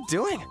 what are you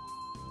doing?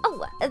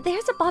 Oh,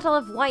 there's a bottle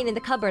of wine in the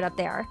cupboard up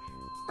there.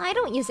 I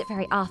don't use it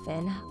very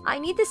often. I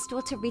need this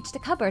stool to reach the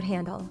cupboard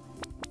handle.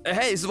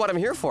 Hey, this is what I'm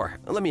here for.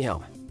 Let me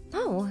help.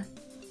 Oh.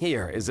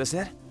 Here, is this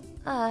it?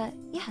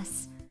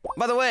 Yes.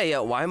 By the way,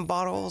 wine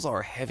bottles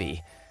are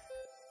heavy.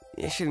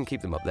 You shouldn't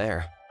keep them up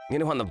there. You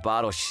don't want the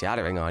bottle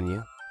shattering on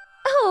you.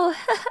 Oh,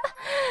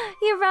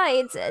 you're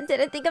right.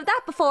 Didn't think of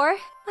that before.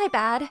 My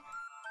bad.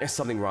 Is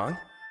something wrong?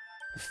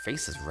 Her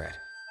face is red.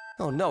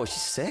 Oh no, is she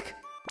sick?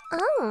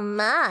 Oh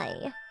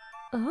my.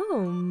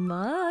 Oh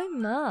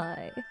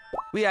my.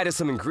 We added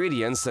some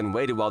ingredients and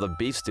waited while the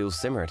beef stew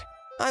simmered.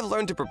 I've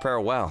learned to prepare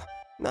well.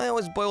 I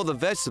always boil the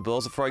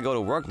vegetables before I go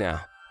to work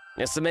now.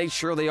 Just to make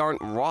sure they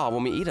aren't raw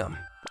when we eat them.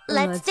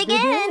 Let's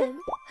begin.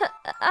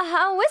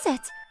 How is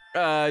it?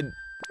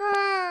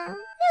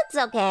 It's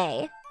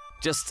okay.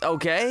 Just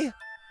okay?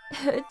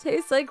 It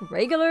tastes like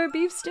regular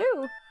beef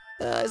stew.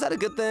 Is that a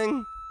good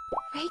thing?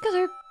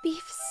 Regular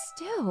beef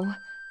stew?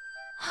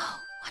 Oh,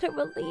 what a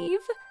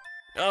relief.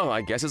 Oh,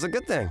 I guess it's a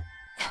good thing.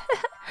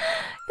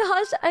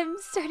 Gosh, I'm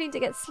starting to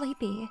get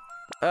sleepy.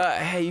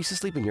 Hey, you should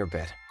sleep in your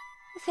bed.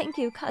 Thank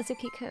you,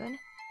 Kazuki-kun.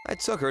 I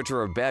took her to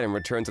her bed and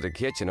returned to the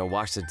kitchen to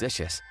wash the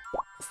dishes.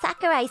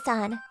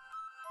 Sakurai-san.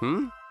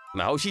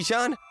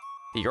 Mahoshi-chan?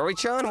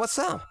 Hiyori-chan, what's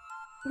up?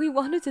 We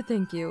wanted to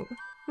thank you.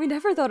 We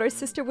never thought our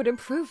sister would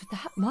improve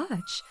that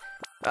much.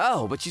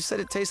 Oh, but you said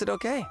it tasted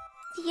okay.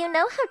 Do you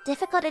know how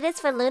difficult it is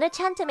for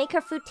Luna-chan to make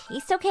her food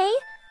taste okay?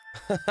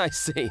 I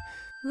see.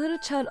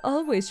 Luna-chan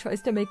always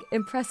tries to make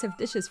impressive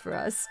dishes for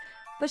us,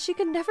 but she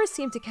can never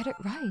seem to get it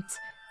right.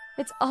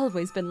 It's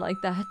always been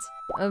like that.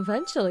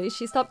 Eventually,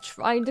 she stopped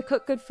trying to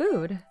cook good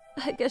food.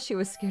 I guess she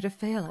was scared of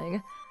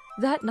failing.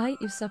 That night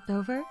you slept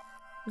over,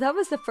 that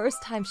was the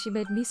first time she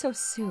made miso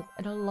soup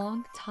in a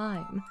long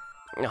time.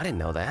 I didn't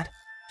know that.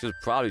 She was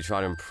probably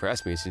trying to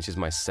impress me since she's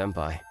my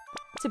senpai.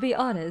 To be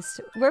honest,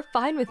 we're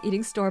fine with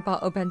eating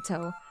store-bought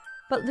obento,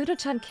 but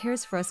Luna-chan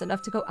cares for us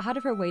enough to go out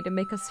of her way to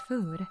make us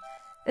food.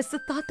 It's the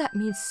thought that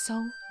means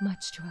so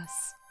much to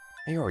us.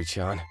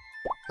 Hiyori-chan.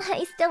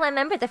 I still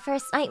remember the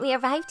first night we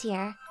arrived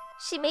here.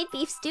 She made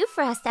beef stew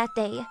for us that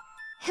day.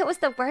 It was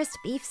the worst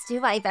beef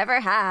stew I've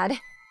ever had.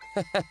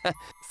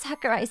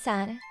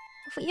 Sakurai-san,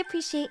 we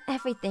appreciate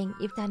everything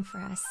you've done for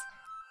us.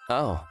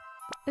 Oh.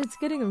 It's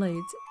getting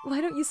late.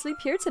 Why don't you sleep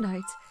here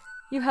tonight?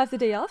 You have the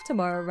day off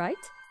tomorrow, right?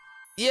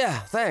 Yeah,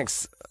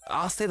 thanks.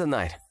 I'll stay the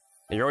night.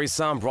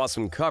 Hiyori-san brought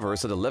some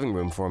covers to the living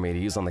room for me to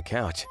use on the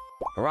couch.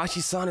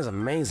 Hirashi-san is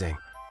amazing.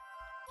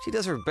 She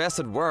does her best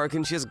at work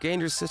and she has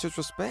gained her sister's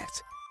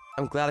respect.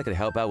 I'm glad I could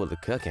help out with the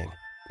cooking.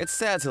 It's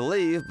sad to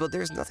leave, but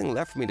there's nothing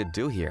left for me to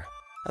do here.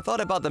 I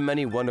thought about the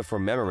many wonderful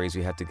memories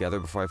we had together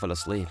before I fell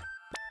asleep.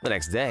 The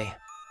next day.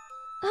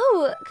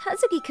 Oh,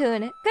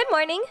 Kazuki-kun, good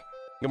morning.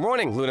 Good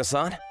morning,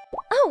 Luna-san.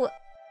 Oh,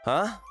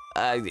 Huh?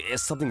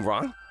 Is something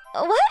wrong?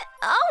 what?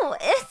 Oh,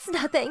 it's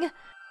nothing.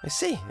 I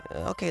see.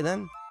 Okay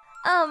then.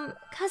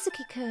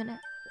 Kazuki-kun,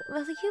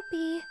 will you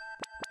be...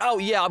 Oh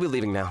yeah, I'll be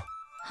leaving now.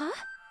 Huh?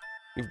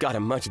 You've got it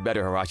much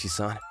better,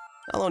 Harashi-san.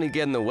 I'll only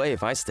get in the way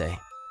if I stay.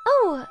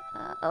 Oh,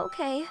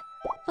 okay.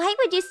 Why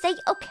would you say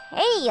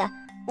okay?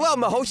 Well,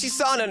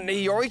 Mahoshi-san and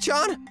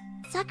Hiyori-chan?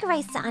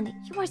 Sakurai-san,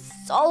 you are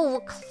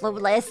so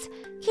clueless.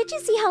 Can't you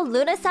see how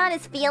Luna-san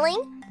is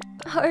feeling?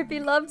 Our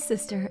beloved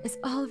sister is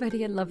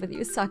already in love with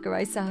you,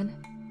 Sakurai-san.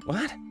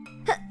 What?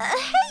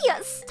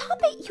 Hey, stop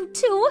it, you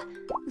two!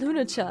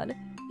 Luna-chan,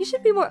 you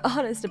should be more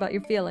honest about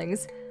your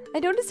feelings. I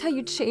noticed how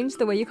you changed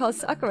the way you call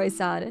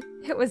Sakurai-san.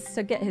 It was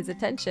to get his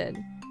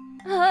attention.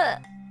 Now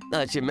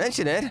that you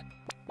mention it.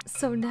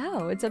 So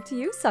now it's up to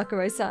you,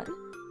 Sakurai-san.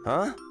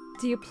 Huh?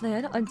 Do you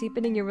plan on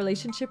deepening your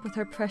relationship with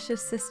her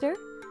precious sister?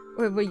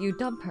 Or will you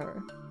dump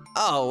her?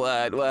 Oh,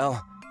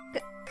 well...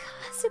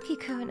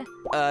 Kazuki-kun.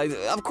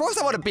 Of course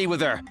I want to be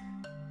with her.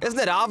 Isn't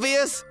it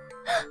obvious?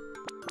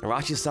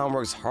 Harashi-san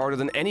works harder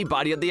than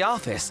anybody at the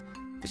office,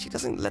 but she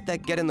doesn't let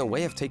that get in the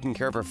way of taking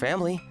care of her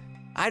family.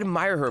 I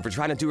admire her for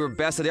trying to do her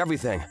best at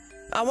everything.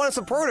 I want to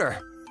support her.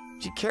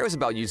 She cares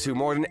about you two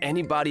more than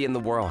anybody in the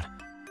world.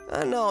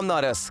 I know I'm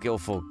not a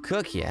skillful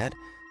cook yet,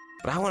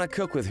 but I want to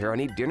cook with her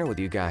and eat dinner with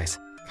you guys.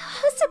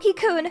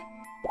 Kazuki-kun!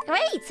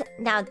 Great,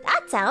 now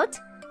that's out.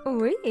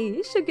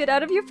 We should get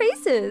out of your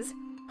faces.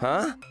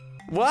 Huh?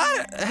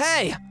 What?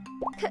 Hey!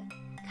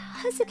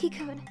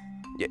 Kazuki-kun,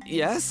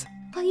 Yes?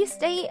 will you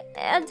stay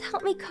and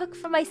help me cook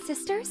for my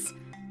sisters?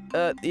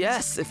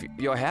 Yes, if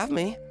you'll have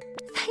me.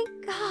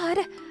 Thank God.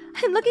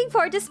 I'm looking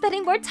forward to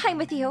spending more time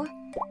with you.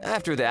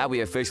 After that,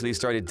 we officially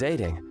started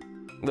dating.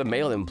 The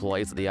male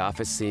employees at the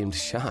office seemed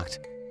shocked,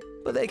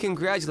 but they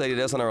congratulated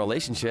us on our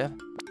relationship.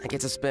 I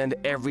get to spend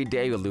every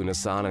day with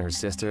Luna-san and her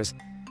sisters.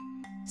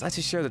 It's nice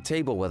to share the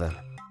table with them.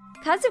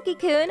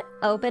 Kazuki-kun,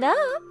 open up.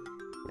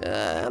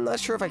 I'm not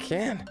sure if I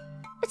can.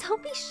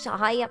 Don't be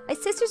shy. My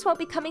sisters won't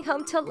be coming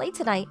home till late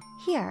tonight.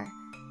 Here.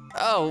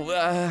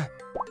 Oh,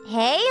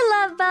 Hey,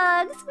 love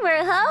bugs,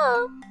 we're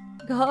home.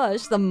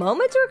 Gosh, the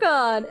moment you're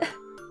gone.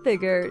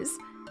 Figures.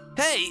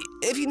 hey,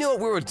 if you knew what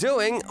we were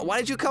doing, why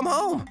did you come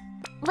home?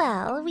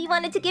 Well, we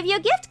wanted to give you a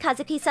gift,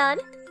 Kazuki-san.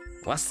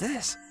 What's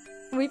this?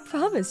 We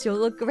promise you'll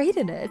look great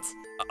in it.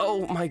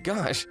 Oh my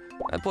gosh,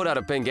 I pulled out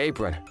a pink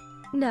apron.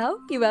 Now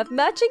you have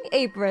matching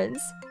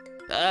aprons.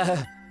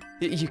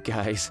 You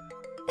guys.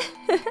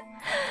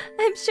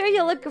 I'm sure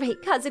you'll look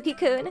great,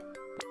 Kazuki-kun.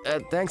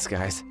 Thanks,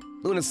 guys.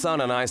 Luna-san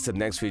and I stood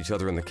next to each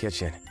other in the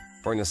kitchen,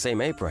 wearing the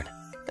same apron.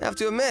 I have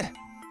to admit,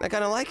 I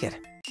kind of like it.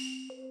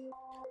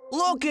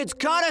 Look, it's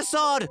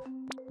Kana-san!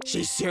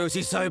 She's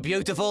seriously so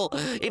beautiful,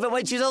 even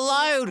when she's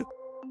alone.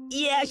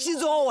 Yeah,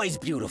 she's always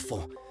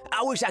beautiful.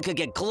 I wish I could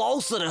get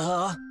closer to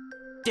her.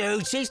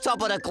 Dude, she's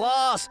top of the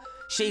class.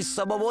 She's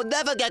someone we'll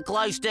never get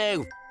close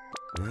to.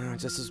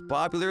 Just as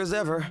popular as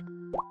ever.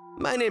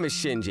 My name is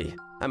Shinji.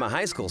 I'm a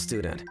high school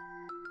student.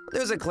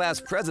 There's a class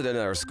president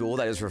at our school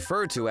that is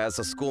referred to as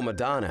the school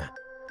Madonna.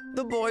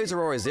 The boys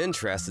are always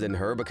interested in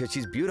her because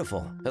she's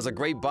beautiful, has a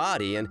great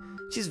body, and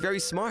she's very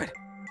smart.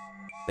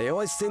 They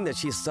always think that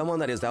she's someone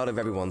that is out of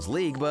everyone's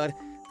league, but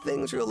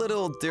things are a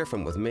little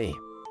different with me.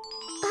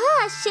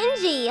 Ah,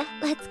 Shinji,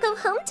 let's go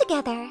home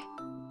together.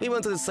 We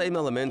went to the same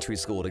elementary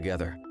school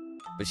together,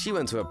 but she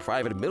went to a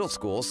private middle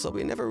school, so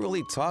we never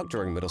really talked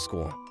during middle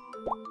school.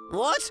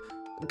 What?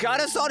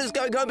 Kana-san is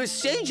going home with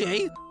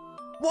Shinji?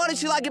 What did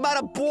she like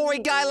about a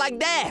boring guy like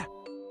that?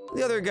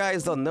 The other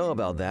guys don't know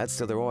about that,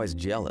 so they're always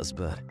jealous,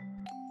 but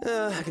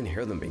I can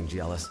hear them being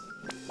jealous.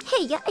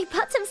 Hey, I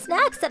brought some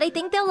snacks that I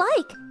think they'll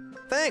like.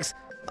 Thanks.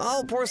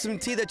 I'll pour some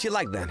tea that you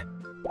like then.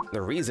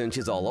 The reason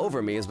she's all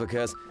over me is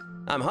because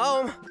I'm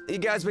home. You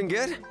guys been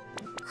good?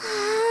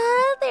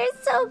 Ah, they're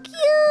so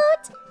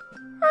cute.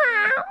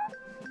 Ah.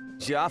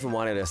 She often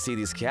wanted to see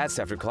these cats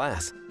after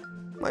class.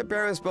 My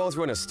parents both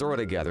run a store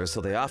together, so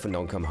they often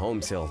don't come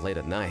home till late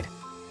at night.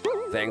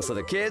 Thanks to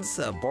the kids,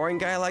 a boring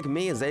guy like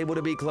me is able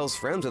to be close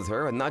friends with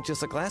her and not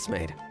just a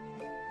classmate.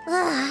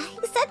 Ugh,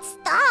 he said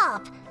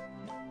stop.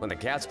 When the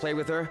cats play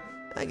with her,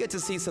 I get to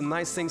see some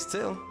nice things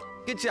too.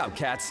 Good job,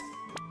 cats.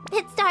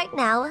 It's dark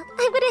now. I'm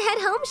gonna head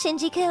home,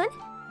 Shinji-kun.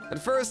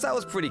 At first, I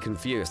was pretty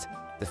confused.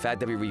 The fact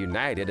that we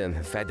reunited and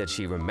the fact that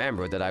she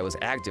remembered that I was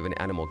active in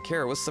animal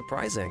care was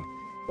surprising.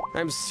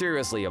 I'm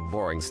seriously a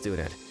boring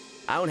student.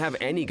 I don't have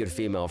any good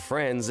female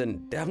friends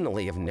and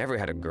definitely have never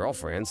had a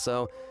girlfriend,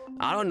 so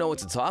I don't know what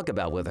to talk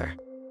about with her.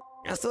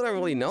 I still don't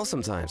really know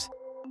sometimes.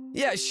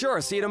 Yeah, sure,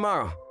 see you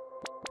tomorrow.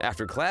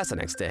 After class the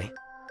next day.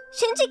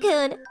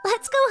 Shinji-kun,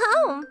 let's go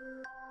home.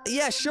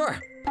 Yeah, sure.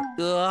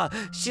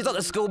 She's not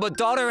the school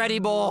Madonna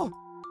anymore.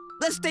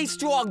 Let's stay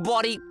strong,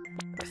 buddy.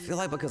 I feel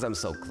like because I'm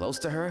so close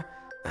to her,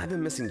 I've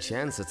been missing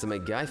chances to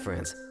make guy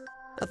friends.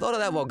 I thought of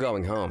that while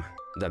going home.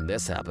 Then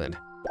this happened.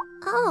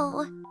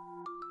 Oh.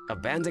 A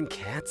Abandoned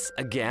cats?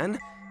 Again?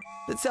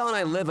 The town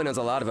I live in has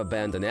a lot of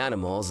abandoned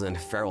animals, and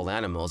feral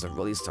animals have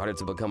really started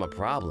to become a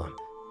problem.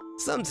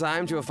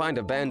 Sometimes you'll find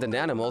abandoned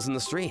animals in the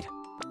street.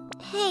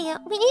 Hey,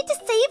 we need to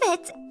save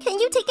it. Can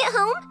you take it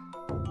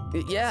home?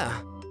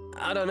 Yeah,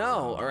 I don't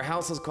know. Our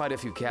house has quite a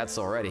few cats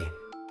already.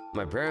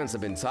 My parents have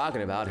been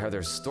talking about how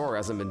their store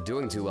hasn't been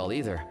doing too well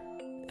either.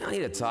 I need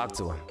to talk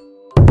to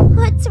them.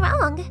 What's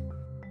wrong?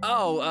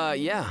 Oh,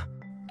 yeah.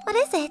 What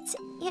is it?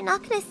 You're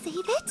not gonna save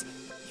it?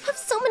 You have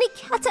so many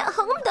cats at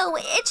home, though.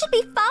 It should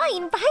be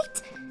fine,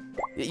 right?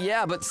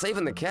 Yeah, but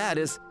saving the cat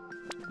is...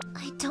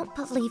 I don't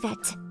believe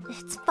it.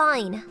 It's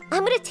fine.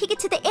 I'm gonna take it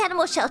to the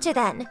animal shelter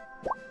then.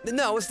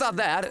 No, it's not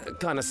that,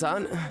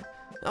 Kana-san.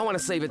 I want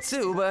to save it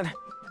too, but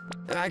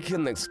I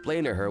couldn't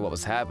explain to her what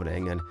was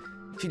happening, and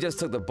she just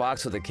took the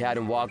box with the cat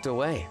and walked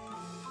away.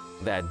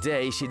 That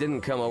day, she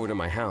didn't come over to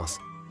my house.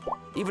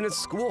 Even at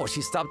school,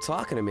 she stopped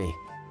talking to me.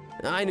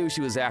 I knew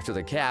she was after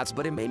the cats,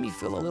 but it made me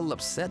feel a little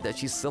upset that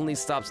she suddenly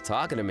stops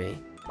talking to me.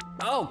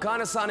 Oh,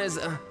 Kana-san is...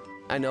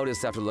 I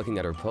noticed after looking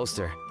at her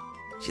poster.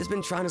 She's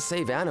been trying to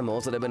save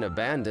animals that have been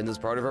abandoned as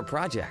part of her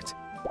project.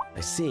 I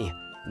see.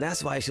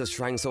 That's why she was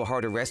trying so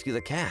hard to rescue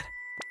the cat.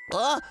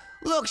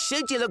 Look,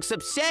 Shinji looks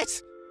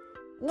upset.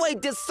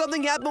 Wait, did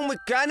something happen with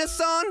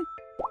Kana-san?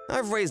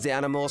 I've raised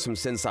animals from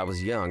since I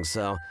was young,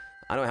 so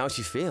I know how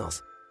she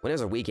feels. When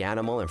there's a weak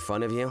animal in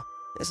front of you,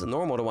 it's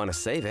normal to want to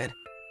save it.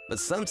 But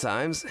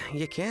sometimes,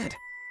 you can't.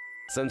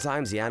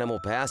 Sometimes the animal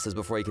passes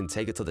before you can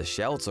take it to the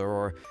shelter,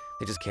 or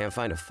they just can't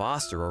find a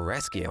foster or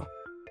rescue.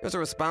 There's a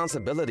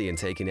responsibility in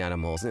taking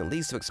animals, and it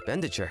leads to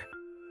expenditure.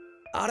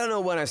 I don't know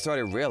when I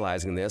started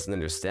realizing this and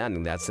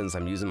understanding that since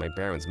I'm using my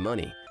parents'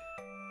 money.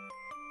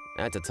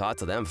 I had to talk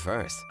to them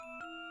first.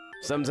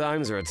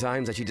 Sometimes there are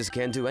times that you just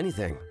can't do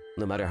anything,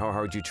 no matter how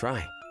hard you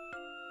try.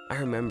 I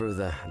remember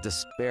the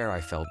despair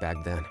I felt back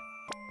then.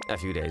 A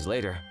few days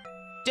later,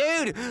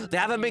 Dude, they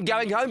haven't been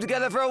going home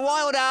together for a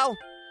while now.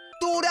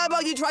 Dude, how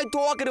about you try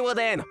talking to her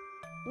then?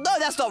 No,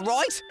 that's not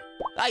right.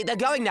 Hey, they're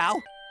going now.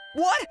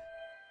 What?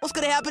 What's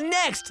gonna happen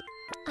next?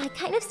 I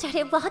kind of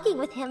started walking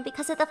with him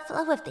because of the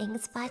flow of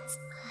things, but...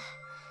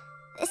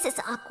 this is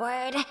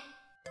awkward.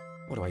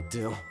 what do I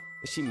do?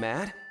 Is she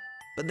mad?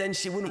 But then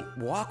she wouldn't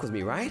walk with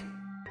me, right?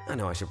 I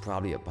know I should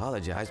probably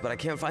apologize, but I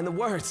can't find the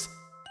words.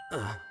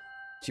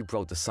 She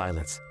broke the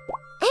silence.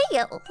 Hey,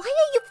 why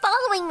are you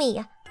following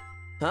me?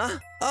 Huh?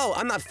 Oh,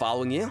 I'm not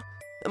following you.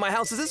 My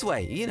house is this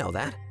way, you know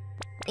that.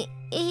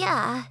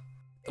 Yeah.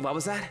 What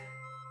was that?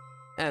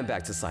 And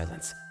back to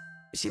silence.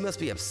 She must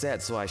be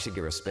upset, so I should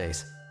give her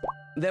space.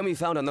 Then we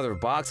found another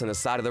box on the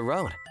side of the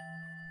road.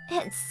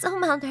 It's so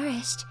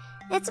malnourished.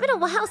 It's been a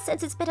while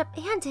since it's been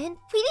abandoned.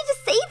 We need to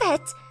save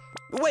it.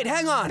 Wait,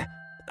 hang on!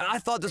 I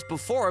thought this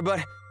before,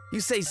 but you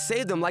say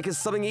save them like it's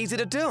something easy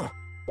to do.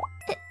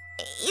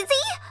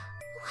 Easy?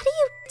 What are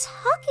you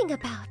talking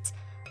about?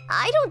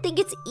 I don't think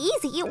it's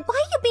easy. Why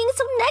are you being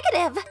so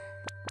negative?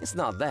 It's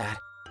not that.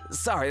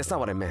 Sorry, that's not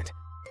what I meant.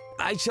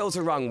 I chose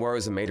the wrong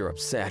words and made her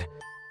upset.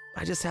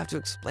 I just have to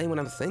explain what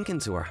I'm thinking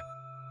to her.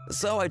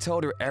 So I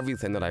told her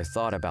everything that I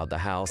thought about the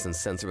house and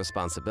sense of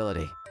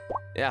responsibility.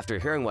 After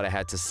hearing what I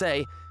had to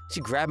say,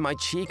 she grabbed my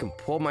cheek and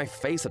pulled my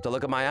face up to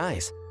look at my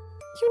eyes.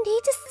 You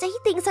need to say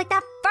things like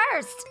that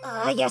first.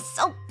 You're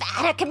so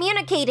bad at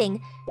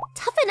communicating.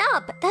 Toughen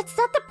up. That's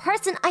not the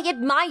person I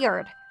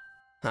admired.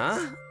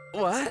 Huh?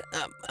 What?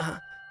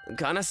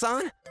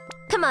 Kana-san?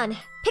 Come on,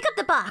 pick up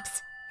the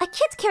box. I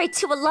can't carry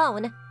two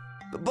alone.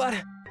 But...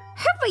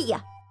 Hurry!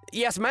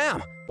 Yes,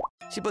 ma'am.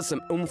 She put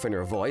some oomph in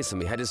her voice and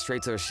we headed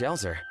straight to her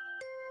shelter.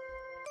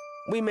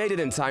 We made it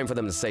in time for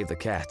them to save the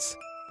cats.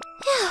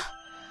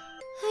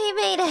 We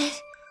made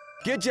it.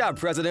 Good job,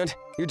 President.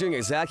 You're doing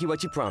exactly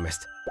what you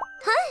promised.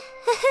 Huh?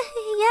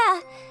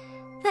 Yeah.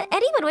 But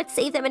anyone would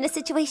save them in a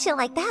situation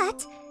like that.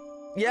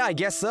 Yeah, I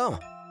guess so.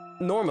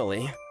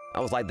 Normally, I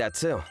was like that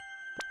too.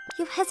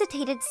 You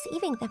hesitated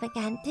saving them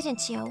again,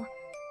 didn't you?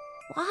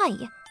 Why?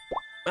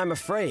 I'm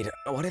afraid.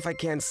 What if I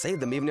can't save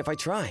them even if I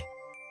try?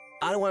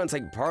 I don't want to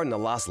take part in a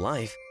lost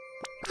life.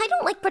 I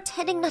don't like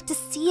pretending not to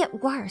see it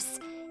worse.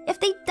 If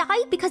they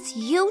die because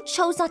you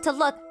chose not to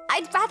look,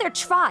 I'd rather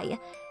try.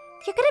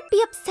 You're gonna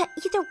be upset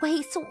either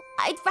way, so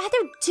I'd rather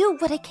do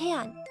what I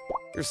can.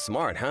 You're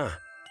smart, huh?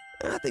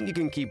 I think you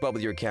can keep up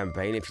with your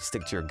campaign if you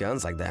stick to your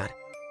guns like that.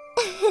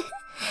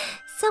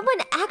 Someone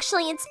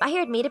actually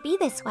inspired me to be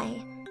this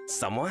way.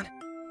 Someone?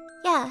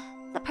 Yeah,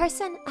 the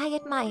person I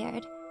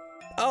admired.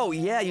 Oh,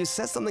 yeah, you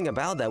said something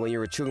about that when you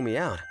were chewing me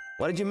out.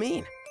 What did you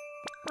mean?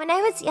 When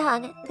I was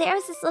young, there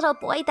was this little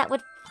boy that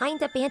would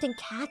find abandoned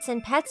cats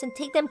and pets and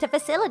take them to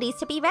facilities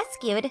to be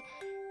rescued.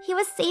 He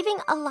was saving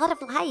a lot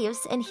of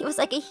lives, and he was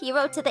like a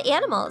hero to the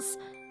animals.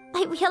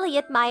 I really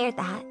admired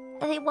that,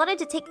 and I wanted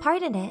to take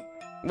part in it.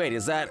 Wait,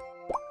 is that...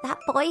 That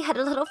boy had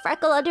a little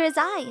freckle under his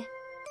eye.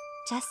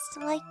 Just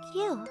like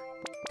you.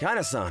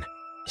 Kana-san.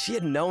 She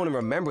had known and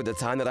remembered the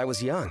time that I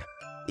was young.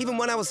 Even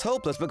when I was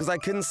hopeless because I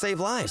couldn't save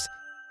lives.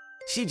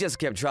 She just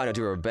kept trying to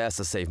do her best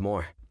to save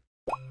more.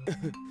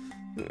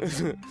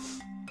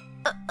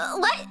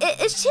 What?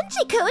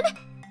 Shinji-kun?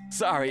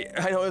 Sorry,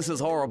 I know this is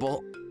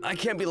horrible. I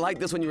can't be like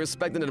this when you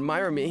respect and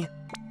admire me.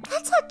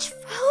 That's not true.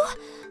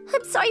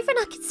 I'm sorry for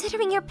not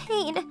considering your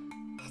pain.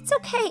 It's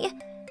okay.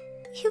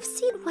 You've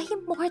seen way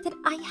more than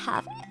I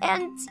have,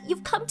 and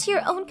you've come to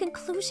your own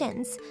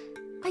conclusions.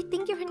 I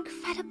think you're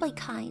incredibly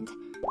kind.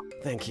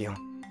 Thank you.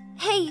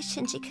 Hey,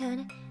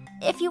 Shinji-kun.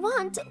 If you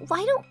want,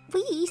 why don't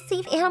we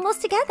save animals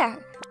together?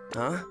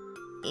 Huh?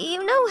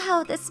 You know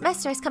how the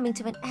semester is coming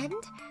to an end?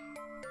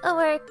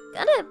 We're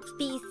gonna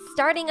be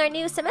starting our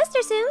new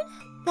semester soon.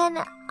 Then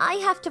I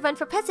have to run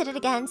for president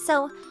again,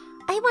 so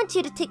I want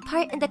you to take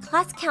part in the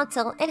class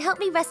council and help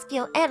me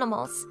rescue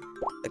animals.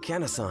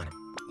 Kana-san.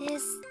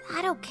 Is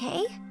that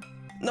okay?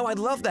 No, I'd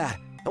love that.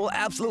 I will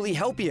absolutely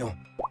help you.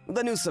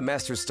 The new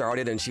semester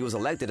started and she was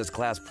elected as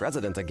class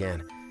president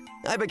again.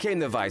 I became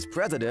the vice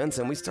president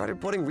and we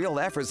started putting real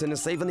efforts into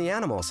saving the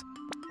animals.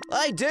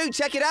 Hey, dude,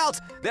 check it out!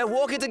 They're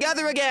walking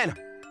together again!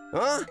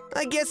 Huh?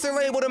 I guess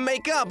they're able to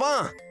make up,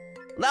 huh?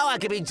 Now I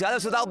can be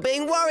jealous without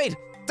being worried!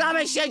 Damn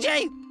it,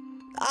 Shinji!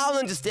 I don't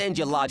understand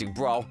your logic,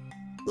 bro.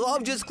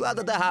 I'm just glad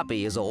that they're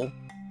happy, is all.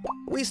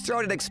 We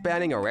started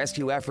expanding our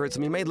rescue efforts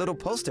and we made little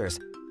posters,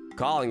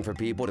 calling for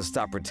people to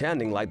stop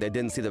pretending like they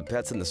didn't see the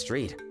pets in the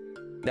street.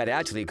 That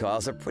actually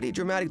caused a pretty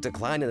dramatic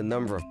decline in the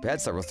number of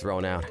pets that were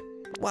thrown out.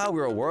 While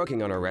we were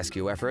working on our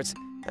rescue efforts,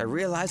 I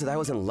realized that I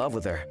was in love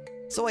with her.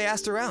 So I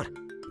asked her out.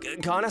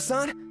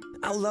 Kana-san,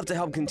 I'd love to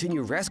help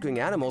continue rescuing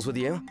animals with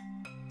you.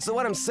 So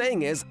what I'm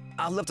saying is,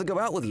 I'd love to go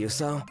out with you,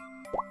 so...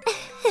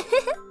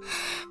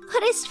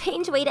 What a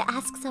strange way to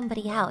ask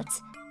somebody out.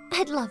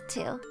 I'd love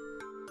to.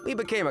 We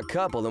became a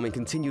couple and we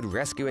continued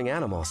rescuing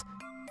animals,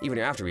 even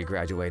after we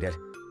graduated.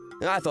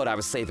 I thought I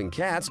was saving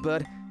cats,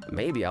 but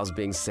maybe I was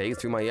being saved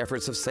through my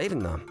efforts of saving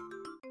them.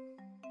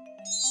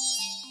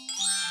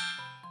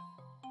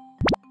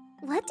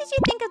 What did you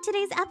think of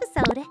today's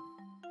episode?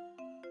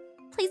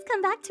 Please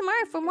come back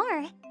tomorrow for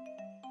more.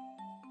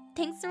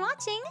 Thanks for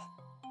watching.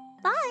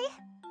 Bye!